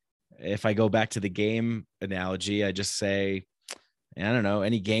guess if I go back to the game analogy, I just say, I don't know,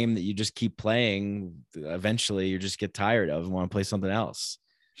 any game that you just keep playing, eventually you just get tired of and want to play something else.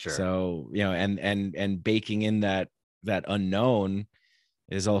 Sure. So, and baking in that unknown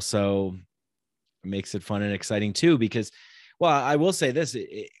is also makes it fun and exciting too, because, well, I will say this,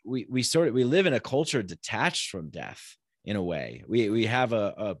 we live in a culture detached from death in a way. We have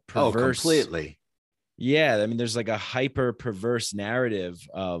a Oh, perverse, completely. yeah, I mean, there's like a hyper perverse narrative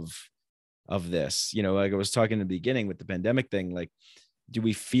of this, like I was talking in the beginning with the pandemic thing, like, do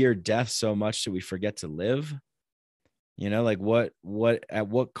we fear death so much that we forget to live? Like what at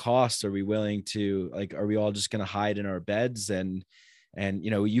what cost are we willing to, like, are we all just going to hide in our beds and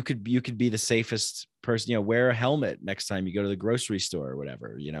you could be the safest person, wear a helmet next time you go to the grocery store or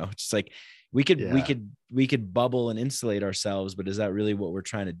whatever, just like we could we Yeah, could we could bubble and insulate ourselves, but is that really what we're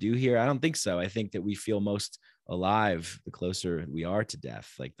trying to do here? I don't think so. I think that we feel most alive the closer we are to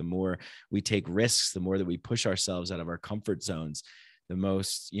death. Like, the more we take risks, the more that we push ourselves out of our comfort zones, the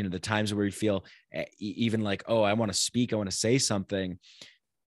most, the times where we feel even like, oh, I want to speak, I want to say something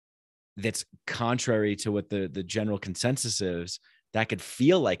that's contrary to what the general consensus is, that could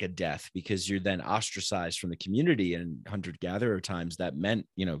feel like a death because you're then ostracized from the community. And hunter gatherer times, that meant,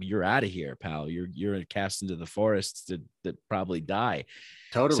 you're out of here, pal. You're cast into the forests that probably die.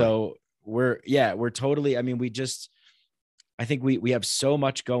 totally. So we're totally, I mean, I think we have so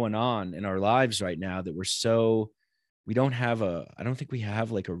much going on in our lives right now that we don't have I don't think we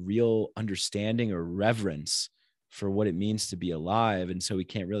have like a real understanding or reverence for what it means to be alive. And so we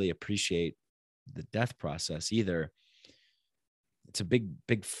can't really appreciate the death process either. It's a big,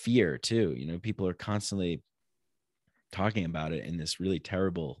 big fear too. People are constantly talking about it in this really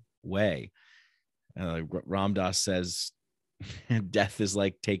terrible way. Ram Dass says, death is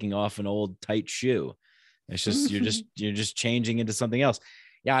like taking off an old tight shoe. It's just, you're just changing into something else.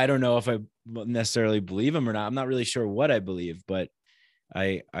 Yeah. I don't know if I necessarily believe him or not. I'm not really sure what I believe, but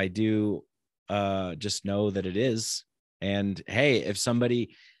I do just know that it is. And hey, if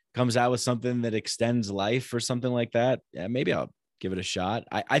somebody comes out with something that extends life or something like that, yeah, maybe I'll give it a shot.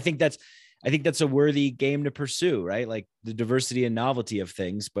 I think that's a worthy game to pursue, right? Like the diversity and novelty of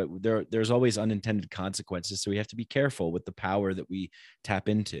things, but there's always unintended consequences. So we have to be careful with the power that we tap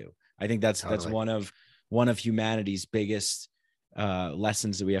into. I think that's Totally. one of humanity's biggest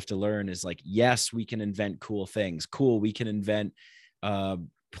lessons that we have to learn is like, yes, we can invent cool things. Cool. We can invent uh,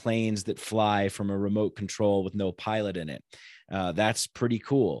 planes that fly from a remote control with no pilot in it. That's pretty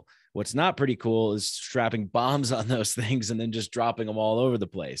cool. What's not pretty cool is strapping bombs on those things and then just dropping them all over the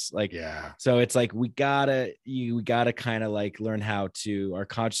place. Like, Yeah, so it's like, we gotta kind of like learn how to, our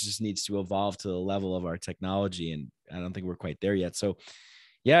consciousness needs to evolve to the level of our technology. And I don't think we're quite there yet. So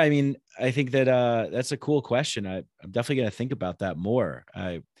yeah, I mean, I think that that's a cool question. I'm definitely going to think about that more.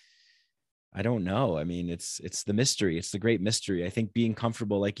 I don't know. I mean, it's the mystery. It's the great mystery. I think being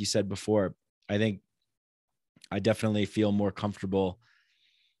comfortable, like you said before, I think I definitely feel more comfortable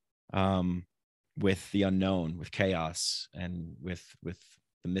um, with the unknown, with chaos, and with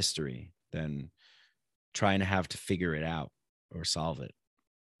the mystery than trying to have to figure it out or solve it.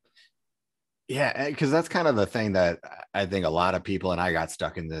 yeah, because that's kind of the thing that I think a lot of people, and I got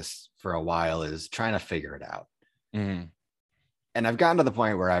stuck in this for a while, is trying to figure it out. Mm. And I've gotten to the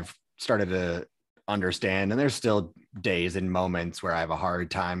point where I've started to understand, and there's still days and moments where I have a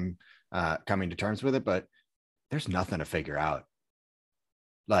hard time coming to terms with it, but there's nothing to figure out.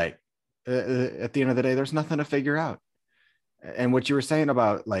 Like at the end of the day, there's nothing to figure out. And what you were saying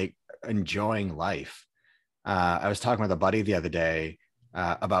about like enjoying life, I was talking with a buddy the other day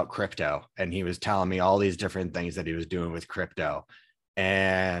about crypto, and he was telling me all these different things that he was doing with crypto.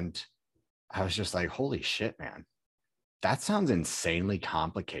 And I was just like, holy shit, man, that sounds insanely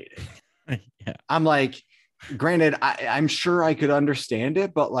complicated. Yeah. I'm like, granted, I'm sure I could understand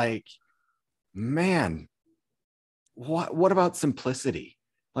it, but like, man, what about simplicity?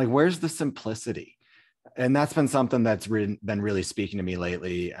 Like, where's the simplicity? And that's been something that's been really speaking to me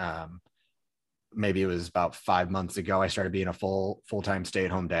lately. Maybe it was about 5 months ago I started being a full-time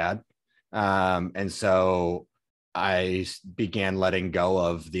stay-at-home dad, and so I began letting go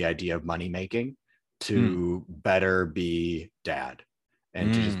of the idea of money making Mm. to better be dad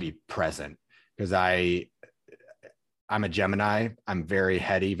and to just Mm. be present, because I'm a Gemini. I'm very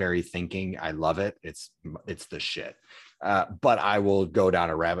heady, very thinking. I love it. It's the shit. But I will go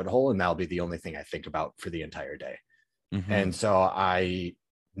down a rabbit hole, and that'll be the only thing I think about for the entire day. Mm-hmm. And so I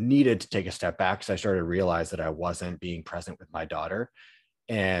needed to take a step back because I started to realize that I wasn't being present with my daughter.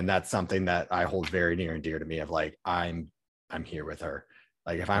 And that's something that I hold very near and dear to me, of like, I'm here with her.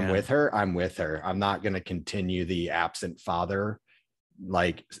 Like if I'm Yeah. with her, I'm with her. I'm not going to continue the absent father.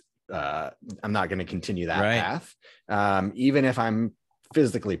 Like, uh, I'm not going to continue that Right. path. Even if I'm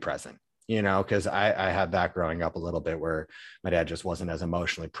physically present, cause I had that growing up a little bit where my dad just wasn't as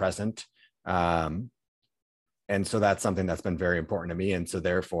emotionally present. Um, and so that's something that's been very important to me. And so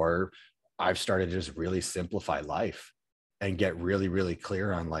therefore I've started to just really simplify life and get really, really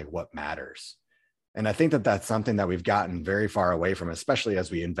clear on like what matters. And I think that that's something that we've gotten very far away from, especially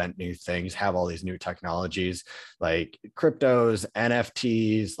as we invent new things, have all these new technologies like cryptos,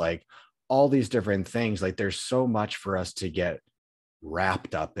 NFTs, like all these different things. Like there's so much for us to get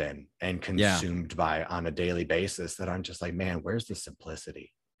wrapped up in and Yeah. consumed by on a daily basis that I'm just like, man, where's the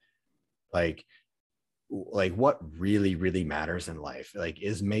simplicity? Like, what really, really matters in life? Like,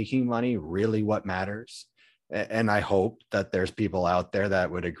 is making money really what matters? And I hope that there's people out there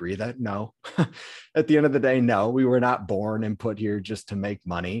that would agree that no, at the end of the day, no, we were not born and put here just to make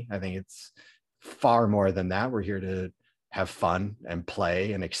money. I think it's far more than that. We're here to have fun and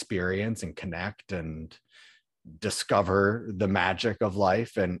play and experience and connect and discover the magic of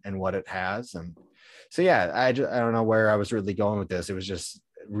life and what it has. And so, yeah, I don't know where I was really going with this. It was just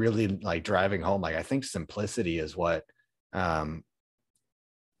really like driving home. Like, I think simplicity is what, um,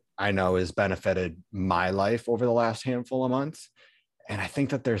 I know has benefited my life over the last handful of months. And I think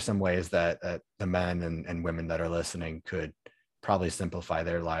that there's some ways that the men and women that are listening could probably simplify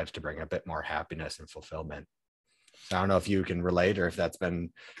their lives to bring a bit more happiness and fulfillment. So I don't know if you can relate, or if that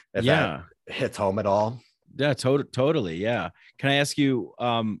Yeah. hits home at all. Yeah, totally. Yeah. Can I ask you,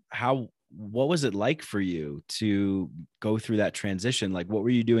 what was it like for you to go through that transition? Like, what were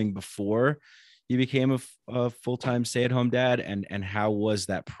you doing before you became a full-time stay-at-home dad? And how was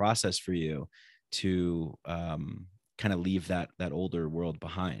that process for you to, kind of leave that older world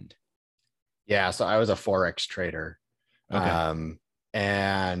behind? Yeah, so I was a Forex trader. Okay. Um,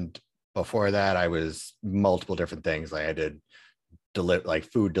 and before that, I was multiple different things. Like I did like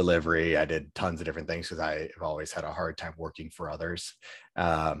food delivery. I did tons of different things because I've always had a hard time working for others.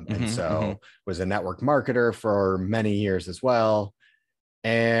 And Mm-hmm, mm-hmm. so was a network marketer for many years as well.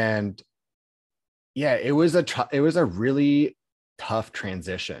 And yeah, it was a really tough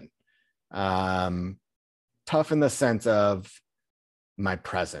transition. Um, Tough in the sense of my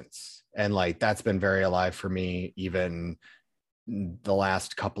presence. And like that's been very alive for me even the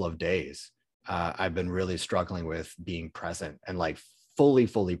last couple of days. I've been really struggling with being present and like fully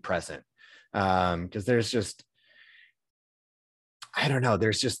present. Because there's just, I don't know,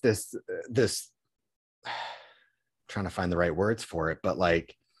 there's just this trying to find the right words for it, but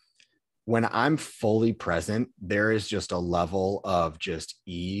like when I'm fully present, there is just a level of just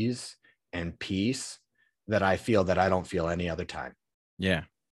ease and peace that I feel that I don't feel any other time. Yeah.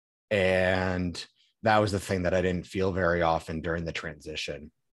 And that was the thing that I didn't feel very often during the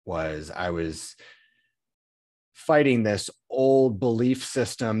transition. Was I was fighting this old belief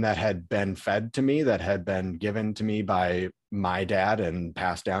system that had been fed to me, that had been given to me by my dad and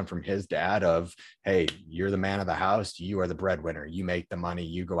passed down from his dad, of, hey, you're the man of the house, you are the breadwinner, you make the money,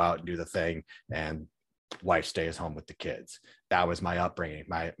 you go out and do the thing, and wife stays home with the kids. That was my upbringing.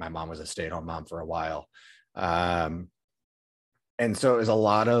 My mom was a stay-at-home mom for a while. And so it was a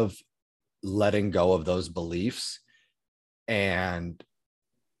lot of letting go of those beliefs and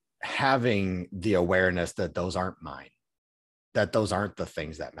having the awareness that those aren't mine, that those aren't the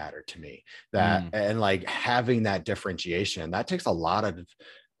things that matter to me, that, Mm. and like having that differentiation, that takes a lot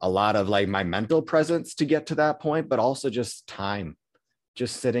of like my mental presence to get to that point, but also just time,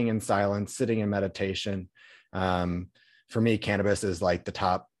 just sitting in silence, sitting in meditation. um, for me, cannabis is like the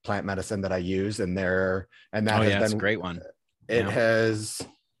top plant medicine that I use, and that Oh has yeah, it's a been, great one. it Yeah. has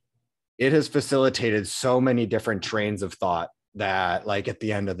it has facilitated so many different trains of thought that, like, at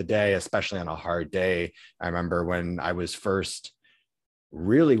the end of the day, especially on a hard day, I remember when I was first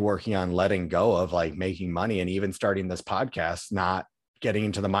really working on letting go of like making money and even starting this podcast, not getting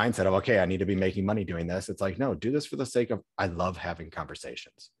into the mindset of, okay, I need to be making money doing this. It's like, no, do this for the sake of, I love having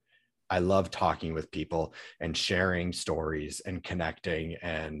conversations. I love talking with people and sharing stories and connecting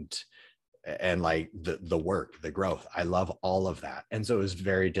and like the work, the growth. I love all of that. And so it was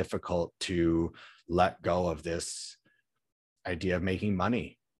very difficult to let go of this idea of making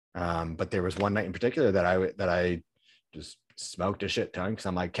money. But there was one night in particular that I just smoked a shit ton, because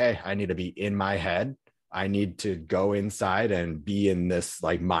I'm like, okay, I need to be in my head. I need to go inside and be in this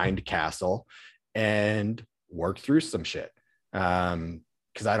like mind castle and work through some shit.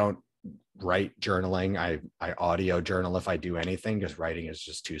 Because I don't write journaling. I audio journal if I do anything, because writing is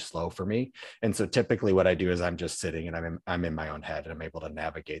just too slow for me. And so typically what I do is I'm just sitting and I'm in my own head, and I'm able to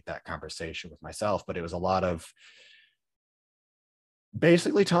navigate that conversation with myself. But it was a lot of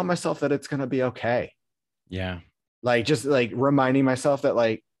basically telling myself that it's going to be okay. Yeah. Like just like reminding myself that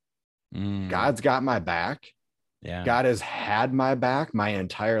like Mm. God's got my back. Yeah. God has had my back my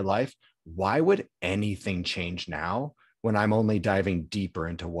entire life. Why would anything change now when I'm only diving deeper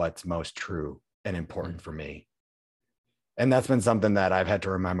into what's most true and important Mm. for me? And that's been something that I've had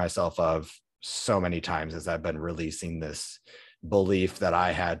to remind myself of so many times as I've been releasing this belief that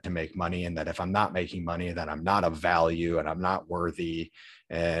I had to make money, and that if I'm not making money, then I'm not of value and I'm not worthy,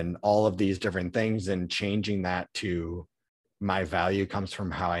 and all of these different things, and changing that to my value comes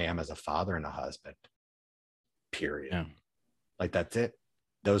from how I am as a father and a husband, period. Yeah. Like that's it.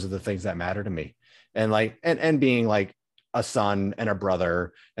 Those are the things that matter to me. And like and being like a son and a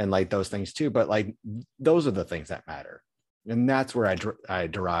brother and like those things too, but like those are the things that matter. And that's where I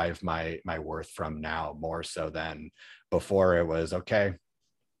derive my worth from now, more so than before. It was okay,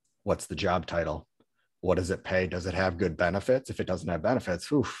 what's the job title? What does it pay? Does it have good benefits? If it doesn't have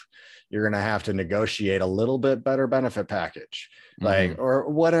benefits, oof, you're going to have to negotiate a little bit better benefit package, like, Mm-hmm. or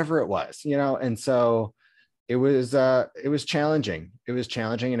whatever it was, you know? And so it was challenging. It was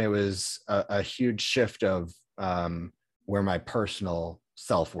challenging. And it was a huge shift of where my personal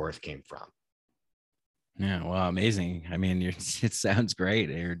self-worth came from. Yeah. Well, amazing. I mean, it sounds great.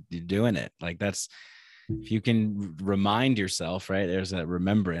 You're doing it. Like that's, if you can remind yourself, right? There's that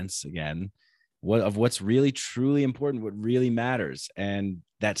remembrance again, what's really truly important, what really matters, and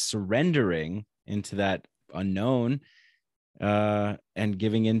that surrendering into that unknown, and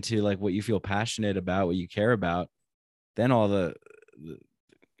giving into like what you feel passionate about, what you care about, then all the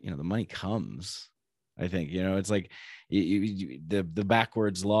the money comes. I think it's like the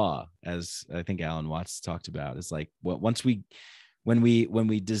backwards law, as I think Alan Watts talked about. It's like once we when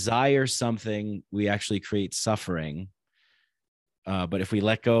we desire something, we actually create suffering. But if we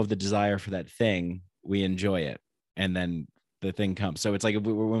let go of the desire for that thing, we enjoy it, and then the thing comes. So it's like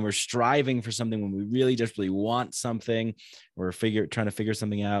when we're striving for something, when we really desperately want something, or trying to figure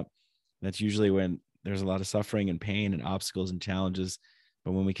something out, that's usually when there's a lot of suffering and pain and obstacles and challenges.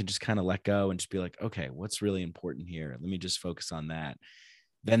 But when we can just kind of let go and just be like, okay, what's really important here? Let me just focus on that.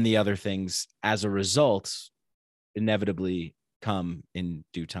 Then the other things, as a result, inevitably come in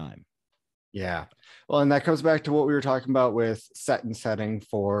due time. Yeah. Well, and that comes back to what we were talking about with set and setting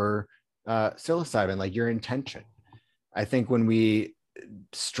for psilocybin, like your intention. I think when we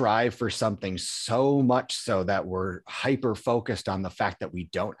strive for something so much so that we're hyper focused on the fact that we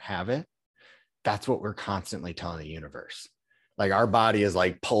don't have it, that's what we're constantly telling the universe. Like our body is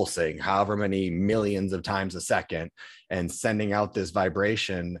like pulsing however many millions of times a second and sending out this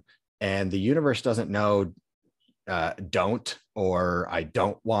vibration. And the universe doesn't know don't, or I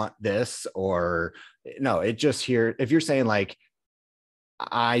don't want this, or no, it just here. If you're saying like,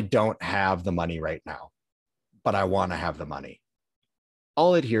 I don't have the money right now, but I want to have the money,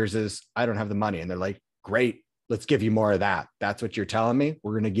 all it hears is I don't have the money. And they're like, great, let's give you more of that. That's what you're telling me.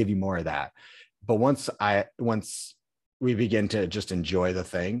 We're going to give you more of that. But once we begin to just enjoy the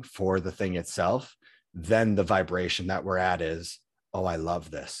thing for the thing itself, then the vibration that we're at is, oh, I love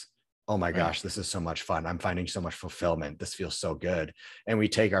this. Oh my Right. gosh, this is so much fun. I'm finding so much fulfillment. This feels so good. And we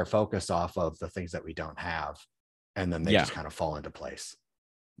take our focus off of the things that we don't have, and then they Yeah. just kind of fall into place.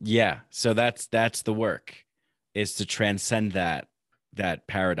 Yeah. So that's the work, is to transcend that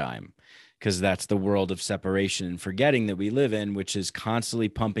paradigm, because that's the world of separation and forgetting that we live in, which is constantly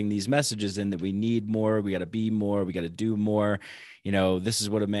pumping these messages in that we need more, we got to be more, we got to do more. This is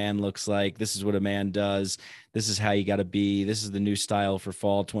what a man looks like, this is what a man does, this is how you got to be, this is the new style for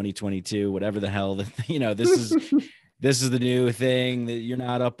fall 2022, whatever the hell that this is the new thing, that you're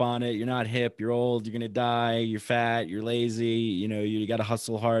not up on it, you're not hip, you're old, you're gonna die, you're fat, you're lazy, you got to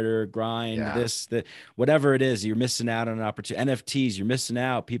hustle harder, grind, Yeah. that, whatever it is, you're missing out on an opportunity. NFTs, you're missing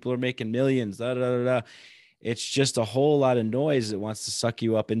out. People are making millions. Da, da, da, da. It's just a whole lot of noise that wants to suck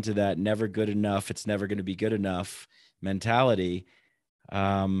you up into that never good enough, it's never going to be good enough mentality,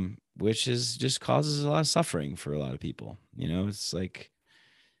 which is just causes a lot of suffering for a lot of people. It's like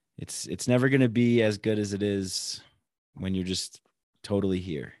it's never going to be as good as it is when you're just totally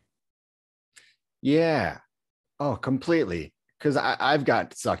here. Yeah. Oh, completely. Because I've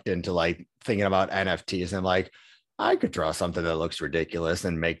got sucked into like thinking about NFTs, and like, I could draw something that looks ridiculous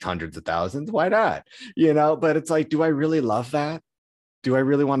and make hundreds of thousands. Why not? But it's like, do I really love that? Do I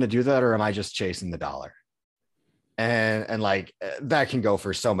really want to do that? Or am I just chasing the dollar? And like that can go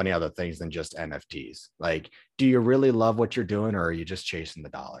for so many other things than just NFTs. Like, do you really love what you're doing, or are you just chasing the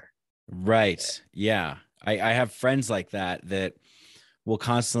dollar? Right. Yeah. I have friends like that that will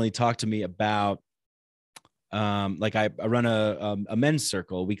constantly talk to me about like I run a men's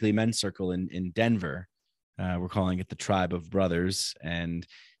circle, a weekly men's circle in Denver. We're calling it the Tribe of Brothers, and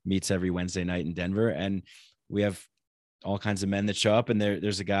meets every Wednesday night in Denver. And we have all kinds of men that show up, and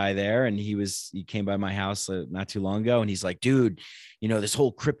there's a guy there, and he came by my house not too long ago, and he's like, dude, this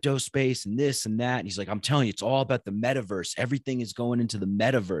whole crypto space and this and that. And he's like, I'm telling you, it's all about the metaverse. Everything is going into the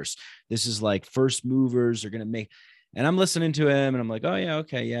metaverse. This is like first movers are going to make, and I'm listening to him and I'm like, oh yeah,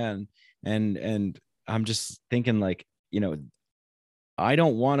 okay. Yeah. And I'm just thinking like, I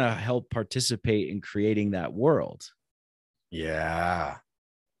don't want to help participate in creating that world. Yeah.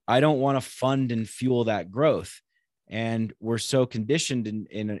 I don't want to fund and fuel that growth. And we're so conditioned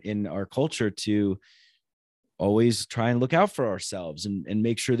in our culture to always try and look out for ourselves and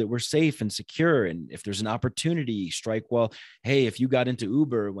make sure that we're safe and secure. And if there's an opportunity, strike well. Hey, if you got into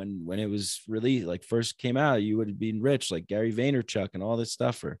Uber when it was really like first came out, you would have been rich, like Gary Vaynerchuk and all this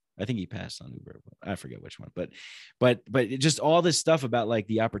stuff. Or I think he passed on Uber. I forget which one, but just all this stuff about like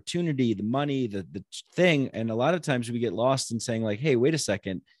the opportunity, the money, the thing. And a lot of times we get lost in saying like, hey, wait a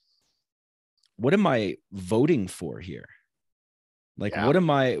second, what am I voting for here? Like, Yeah.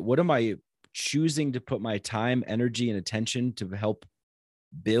 what am I choosing to put my time, energy, and attention to help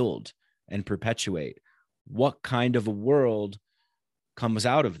build and perpetuate? What kind of a world comes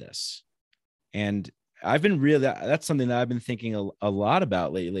out of this? And I've been really, that's something that I've been thinking a lot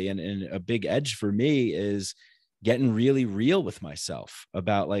about lately. And a big edge for me is getting really real with myself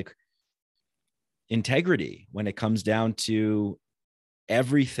about like integrity when it comes down to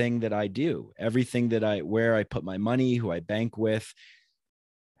everything that I do, everything where I put my money, who I bank with,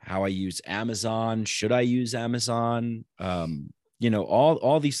 how I use Amazon. Should I use Amazon?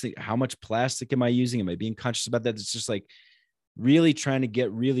 All these things. How much plastic am I using? Am I being conscious about that? It's just like really trying to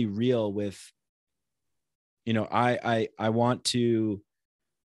get really real with, I want to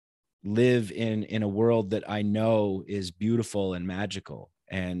live in a world that I know is beautiful and magical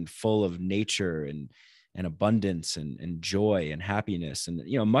and full of nature and abundance and joy and happiness. And,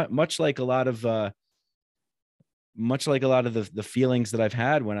 much like a lot of, the feelings that I've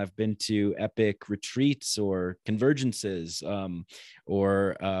had when I've been to epic retreats or convergences,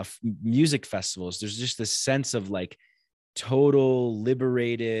 or music festivals. There's just this sense of like total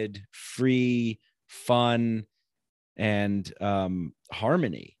liberated, free, fun, and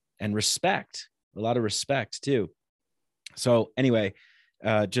harmony and respect. A lot of respect too. So anyway,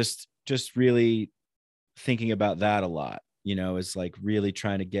 just really thinking about that a lot. Is like really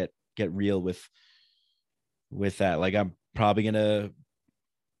trying to get real with that. Like I'm probably going to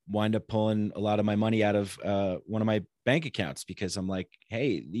wind up pulling a lot of my money out of one of my bank accounts because I'm like,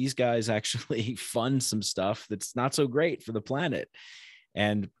 hey, these guys actually fund some stuff that's not so great for the planet.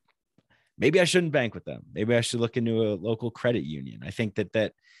 And maybe I shouldn't bank with them. Maybe I should look into a local credit union. I think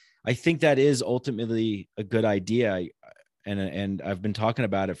that is ultimately a good idea. And I've been talking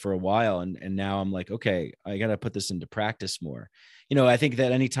about it for a while, and now I'm like, okay, I got to put this into practice more. I think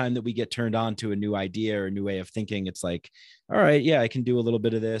that anytime that we get turned on to a new idea or a new way of thinking, it's like, all right, yeah, I can do a little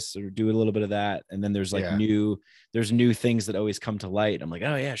bit of this or do a little bit of that. And then there's like Yeah. there's new things that always come to light. I'm like,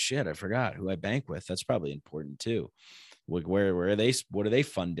 oh yeah, shit, I forgot who I bank with. That's probably important too. Where are they? What are they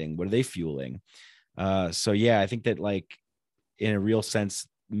funding? What are they fueling? So yeah, I think that like in a real sense,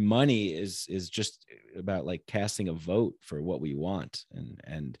 money is just about like casting a vote for what we want.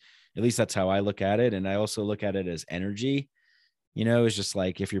 And at least that's how I look at it. And I also look at it as energy. It's just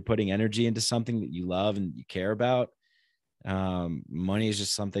like if you're putting energy into something that you love and you care about, money is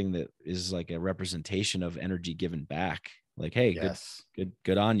just something that is like a representation of energy given back. Like, hey, Yes.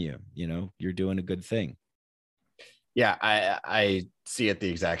 good on you. You're doing a good thing. Yeah, I see it the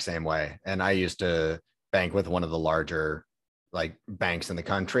exact same way. And I used to bank with one of the larger like banks in the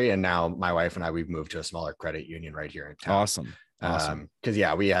country, and now my wife and I, we've moved to a smaller credit union right here in town. Awesome. Because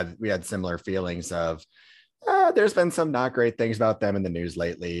yeah, we had similar feelings of there's been some not great things about them in the news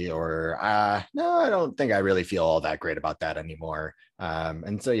lately, or no, I don't think I really feel all that great about that anymore.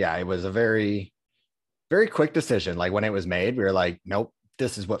 And so yeah, it was a very very quick decision. Like when it was made, we were like, nope,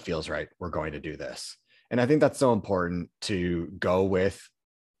 this is what feels right. We're going to do this. And I think that's so important to go with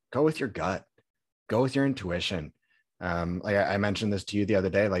your gut, go with your intuition. Like I mentioned this to you the other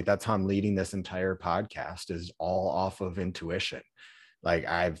day, like that's how I'm leading this entire podcast is all off of intuition. Like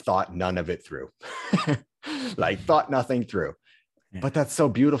I've thought none of it through, like thought nothing through, but that's so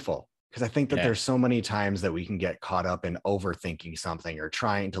beautiful. Because I think that Yeah. there's so many times that we can get caught up in overthinking something or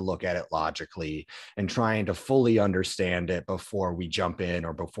trying to look at it logically and trying to fully understand it before we jump in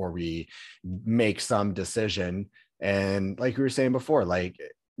or before we make some decision. And like we were saying before, like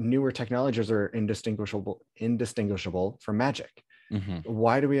newer technologies are indistinguishable from magic. Mm-hmm.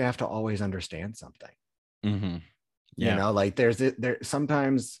 Why do we have to always understand something? Mm-hmm. You Yeah. know, like there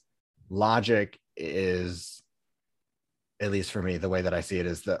sometimes logic is, at least for me, the way that I see it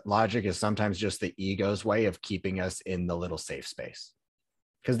is that logic is sometimes just the ego's way of keeping us in the little safe space.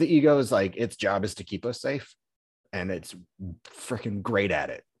 Because the ego is like, its job is to keep us safe, and it's freaking great at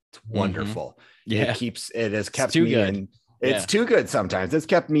it. It's Mm-hmm. wonderful. Yeah. It has It's kept too me good. in. It's Yeah. too good sometimes. It's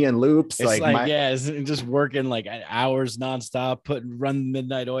kept me in loops. It's Like like, my yeah, it's just working like hours nonstop, run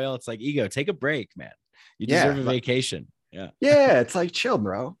midnight oil. It's like, ego, take a break, man. You deserve yeah, a vacation. Yeah. yeah. It's like, chill,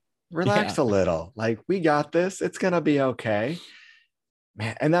 bro. Yeah. Relax a little. Like, we got this. It's gonna be okay,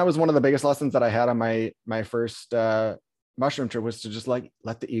 man. And that was one of the biggest lessons that I had on my first mushroom trip, was to just like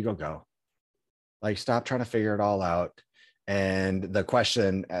let the ego go. Like, stop trying to figure it all out. And the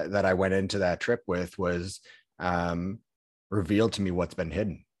question that I went into that trip with was, um, reveal to me what's been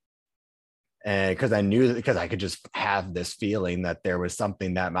hidden. And because I knew, because I could just have this feeling that there was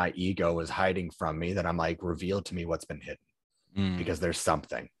something that my ego was hiding from me, that I'm like, reveal to me what's been hidden, Mm. because there's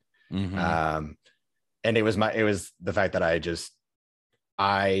something. Mm-hmm. Um, and it was the fact that I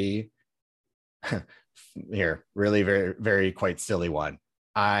here, really very, very quite silly one.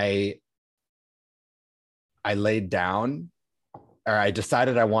 I I laid down, or I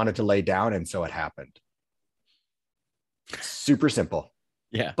decided I wanted to lay down, and so it happened. Super simple.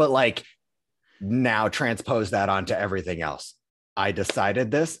 Yeah. But like, now transpose that onto everything else. I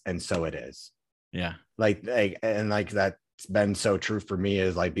decided this, and so it is. Yeah. And like, that's been so true for me,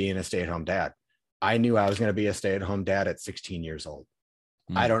 is like being a stay-at-home dad. I knew I was going to be a stay-at-home dad at 16 years old.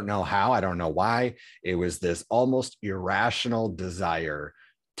 I Mm. don't know how, I don't know why. It was this almost irrational desire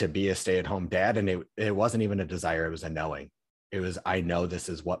to be a stay-at-home dad. And it wasn't even a desire, it was a knowing. It was, I know this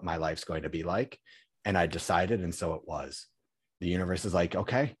is what my life's going to be like. And I decided, and so it was. The universe is like,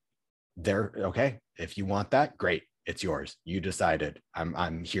 okay, okay. If you want that, great. It's yours. You decided.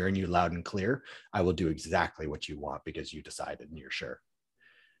 I'm hearing you loud and clear. I will do exactly what you want because you decided and you're sure.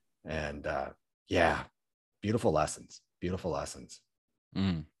 And yeah, beautiful lessons. Beautiful lessons.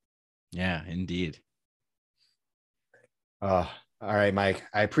 Mm. Yeah, indeed. All right, Mike.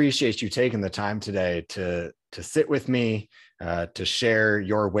 I appreciate you taking the time today to sit with me, to share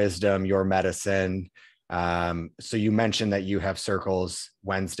your wisdom, your medicine. So you mentioned that you have circles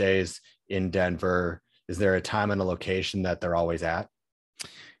Wednesdays in Denver. Is there a time and a location that they're always at?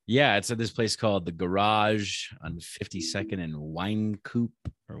 Yeah, it's at this place called the Garage on 52nd and Wine Coop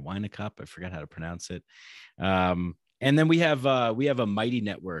or Winecup. I forgot how to pronounce it. And then we have a Mighty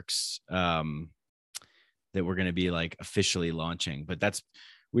Networks that we're going to be like officially launching, but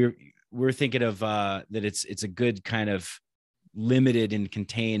we're thinking of that it's a good kind of limited and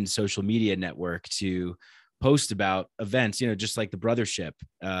contained social media network to post about events, just like the Brothership.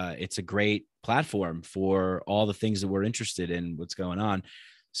 It's a great platform for all the things that we're interested in, what's going on.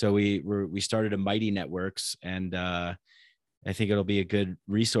 So we started a Mighty Networks, and I think it'll be a good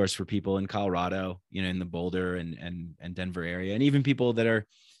resource for people in Colorado, in the Boulder and Denver area, and even people that are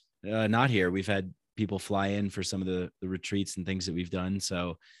not here. We've had people fly in for some of the retreats and things that we've done.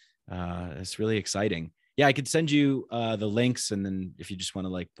 So it's really exciting. Yeah, I could send you the links, and then if you just want to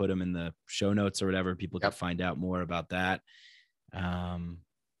like put them in the show notes or whatever, people could find out more about that.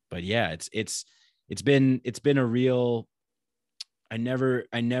 But yeah, it's been a real. I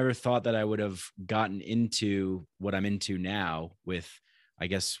never thought that I would have gotten into what I'm into now with, I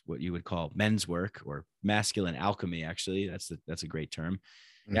guess, what you would call men's work or masculine alchemy. Actually, that's a great term.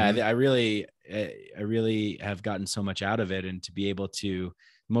 Yeah, Mm-hmm. I really have gotten so much out of it, and to be able to,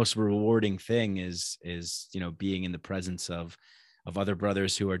 most rewarding thing is being in the presence of other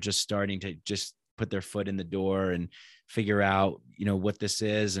brothers who are just starting to just put their foot in the door and figure out what this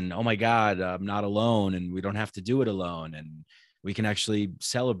is, and oh my God, I'm not alone, and we don't have to do it alone, and we can actually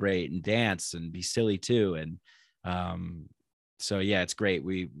celebrate and dance and be silly too. And so yeah, it's great.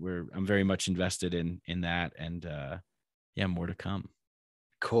 I'm very much invested in that, and yeah, more to come.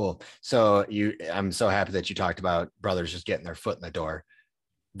 Cool. So I'm so happy that you talked about brothers just getting their foot in the door.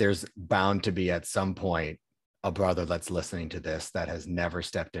 There's bound to be at some point a brother that's listening to this that has never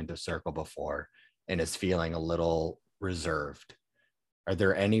stepped into circle before and is feeling a little reserved. Are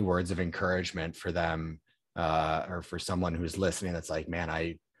there any words of encouragement for them, or for someone who's listening that's like, man,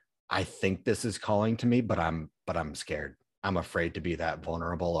 I think this is calling to me, but I'm scared. I'm afraid to be that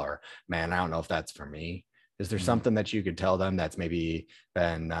vulnerable, or man, I don't know if that's for me. Is there something that you could tell them that's maybe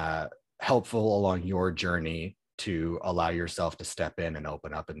been helpful along your journey to allow yourself to step in and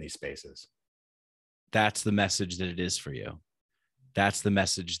open up in these spaces? That's the message that it is for you. That's the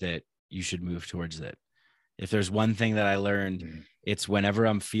message that you should move towards it. If there's one thing that I learned, it's whenever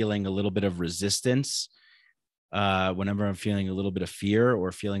I'm feeling a little bit of resistance, whenever I'm feeling a little bit of fear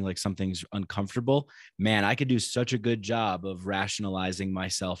or feeling like something's uncomfortable, man, I could do such a good job of rationalizing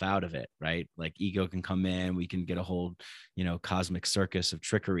myself out of it, right? Like ego can come in, we can get a whole, cosmic circus of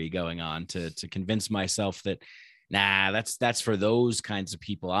trickery going on to convince myself that, nah, that's for those kinds of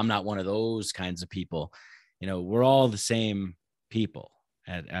people. I'm not one of those kinds of people. We're all the same people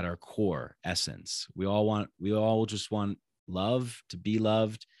at our core essence. We all just want love, to be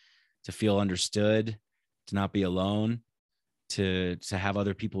loved, to feel understood, to not be alone, to have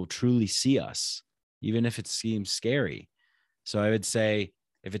other people truly see us, even if it seems scary. So I would say,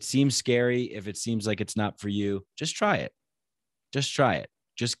 if it seems scary, if it seems like it's not for you, just try it. Just try it.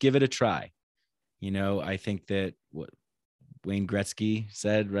 Just give it a try. I think that what Wayne Gretzky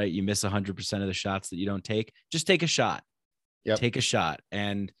said, right? You miss 100% of the shots that you don't take. Just take a shot. Yep. Take a shot.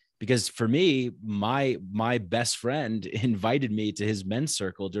 And because for me, my best friend invited me to his men's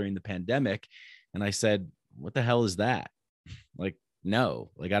circle during the pandemic. And I said, what the hell is that? Like,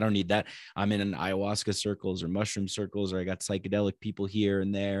 no, like, I don't need that. I'm in an ayahuasca circles or mushroom circles, or I got psychedelic people here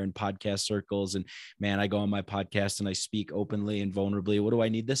and there and podcast circles. And man, I go on my podcast and I speak openly and vulnerably. What do I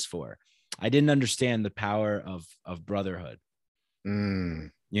need this for? I didn't understand the power of brotherhood,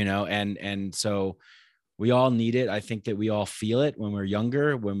 and so we all need it. I think that we all feel it when we're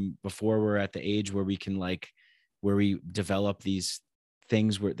younger, before we're at the age where we can where we develop these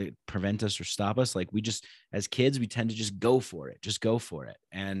things that prevent us or stop us. Like, we just, as kids, we tend to just go for it.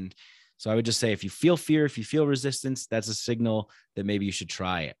 And so I would just say, if you feel fear, if you feel resistance, that's a signal that maybe you should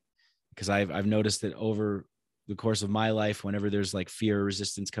try it. Because I've noticed that over the course of my life, whenever there's like fear or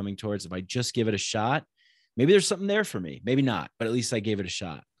resistance coming towards, if I just give it a shot, maybe there's something there for me, maybe not, but at least I gave it a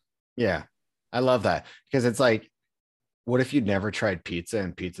shot. Yeah. I love that, because it's like, what if you'd never tried pizza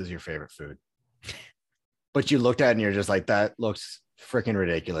and pizza's your favorite food? But you looked at it and you're just like, that looks freaking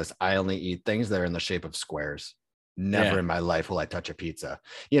ridiculous. I only eat things that are in the shape of squares. Never in my life will I touch a pizza.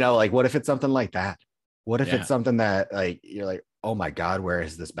 Like, what if it's something like that? What if it's something that, like, you're like, oh my God, where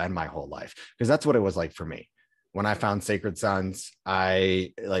has this been my whole life? Because that's what it was like for me. When I found Sacred Sons,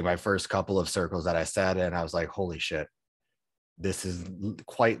 my first couple of circles that I sat in, I was like, holy shit, this is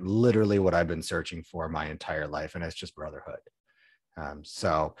quite literally what I've been searching for my entire life. And it's just brotherhood.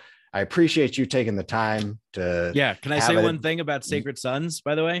 So I appreciate you taking the time to. Yeah. Can I say one thing about Sacred Sons,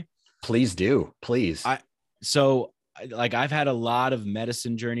 by the way? Please do. Please. I've had a lot of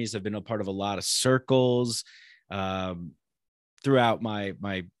medicine journeys. I've been a part of a lot of circles throughout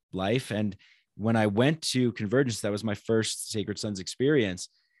my life. And when I went to Convergence, that was my first Sacred Sons experience.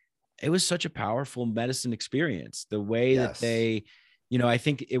 It was such a powerful medicine experience. The way that they, I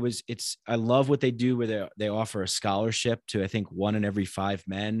think I love what they do, where they offer a scholarship to, I think, 1 in every 5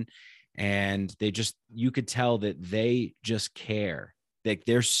 men. And you could tell that they just care. Like,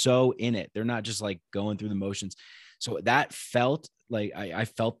 they're so in it. They're not just like going through the motions. So that felt like, I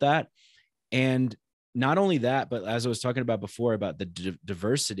felt that. And not only that, but as I was talking about before, about the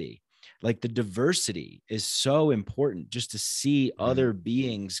diversity, like, the diversity is so important, just to see other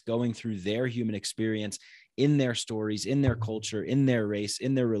beings going through their human experience, in their stories, in their culture, in their race,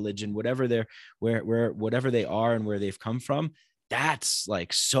 in their religion, whatever whatever they are and where they've come from. That's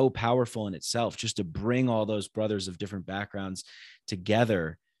like so powerful in itself, just to bring all those brothers of different backgrounds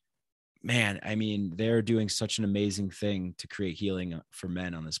together. Man, I mean, they're doing such an amazing thing to create healing for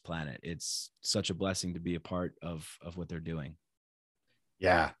men on this planet. It's such a blessing to be a part of what they're doing.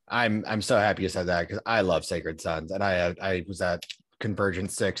 Yeah, I'm so happy you said that, because I love Sacred Sons, and I was at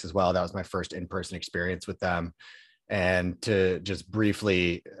Convergence 6 as well. That was my first in-person experience with them. And to just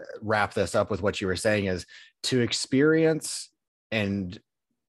briefly wrap this up with what you were saying, is to experience and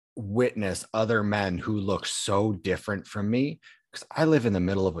witness other men who look so different from me, because I live in the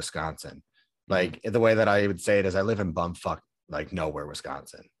middle of Wisconsin. Like, the way that I would say it is, I live in bumfuck, like, nowhere,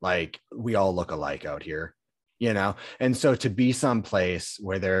 Wisconsin. Like, we all look alike out here. And so to be someplace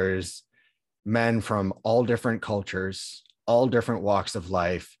where there's men from all different cultures, all different walks of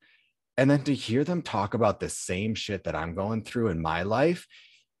life, and then to hear them talk about the same shit that I'm going through in my life,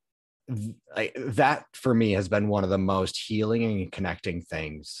 that for me has been one of the most healing and connecting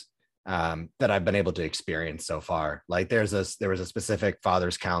things that I've been able to experience so far. Like, there was a specific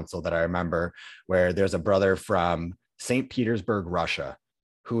Father's Council that I remember, where there's a brother from St. Petersburg, Russia,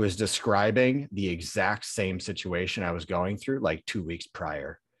 who is describing the exact same situation I was going through like 2 weeks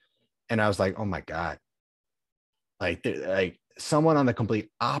prior. And I was like, oh my God, like someone on the complete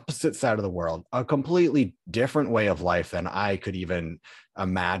opposite side of the world, a completely different way of life than I could even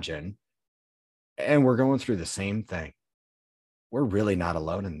imagine. And we're going through the same thing. We're really not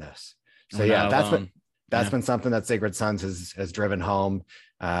alone in this. So yeah, that's been something that Sacred Sons has driven home.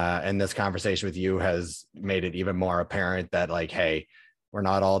 And this conversation with you has made it even more apparent that, like, hey, we're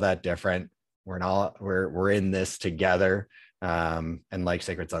not all that different. We're in this together. And like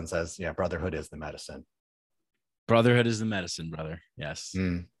Sacred Son says, yeah, brotherhood is the medicine. Brotherhood is the medicine, brother. Yes.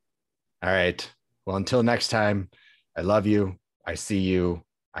 All right. Well, until next time, I love you. I see you.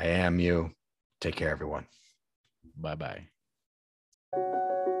 I am you. Take care, everyone. Bye-bye.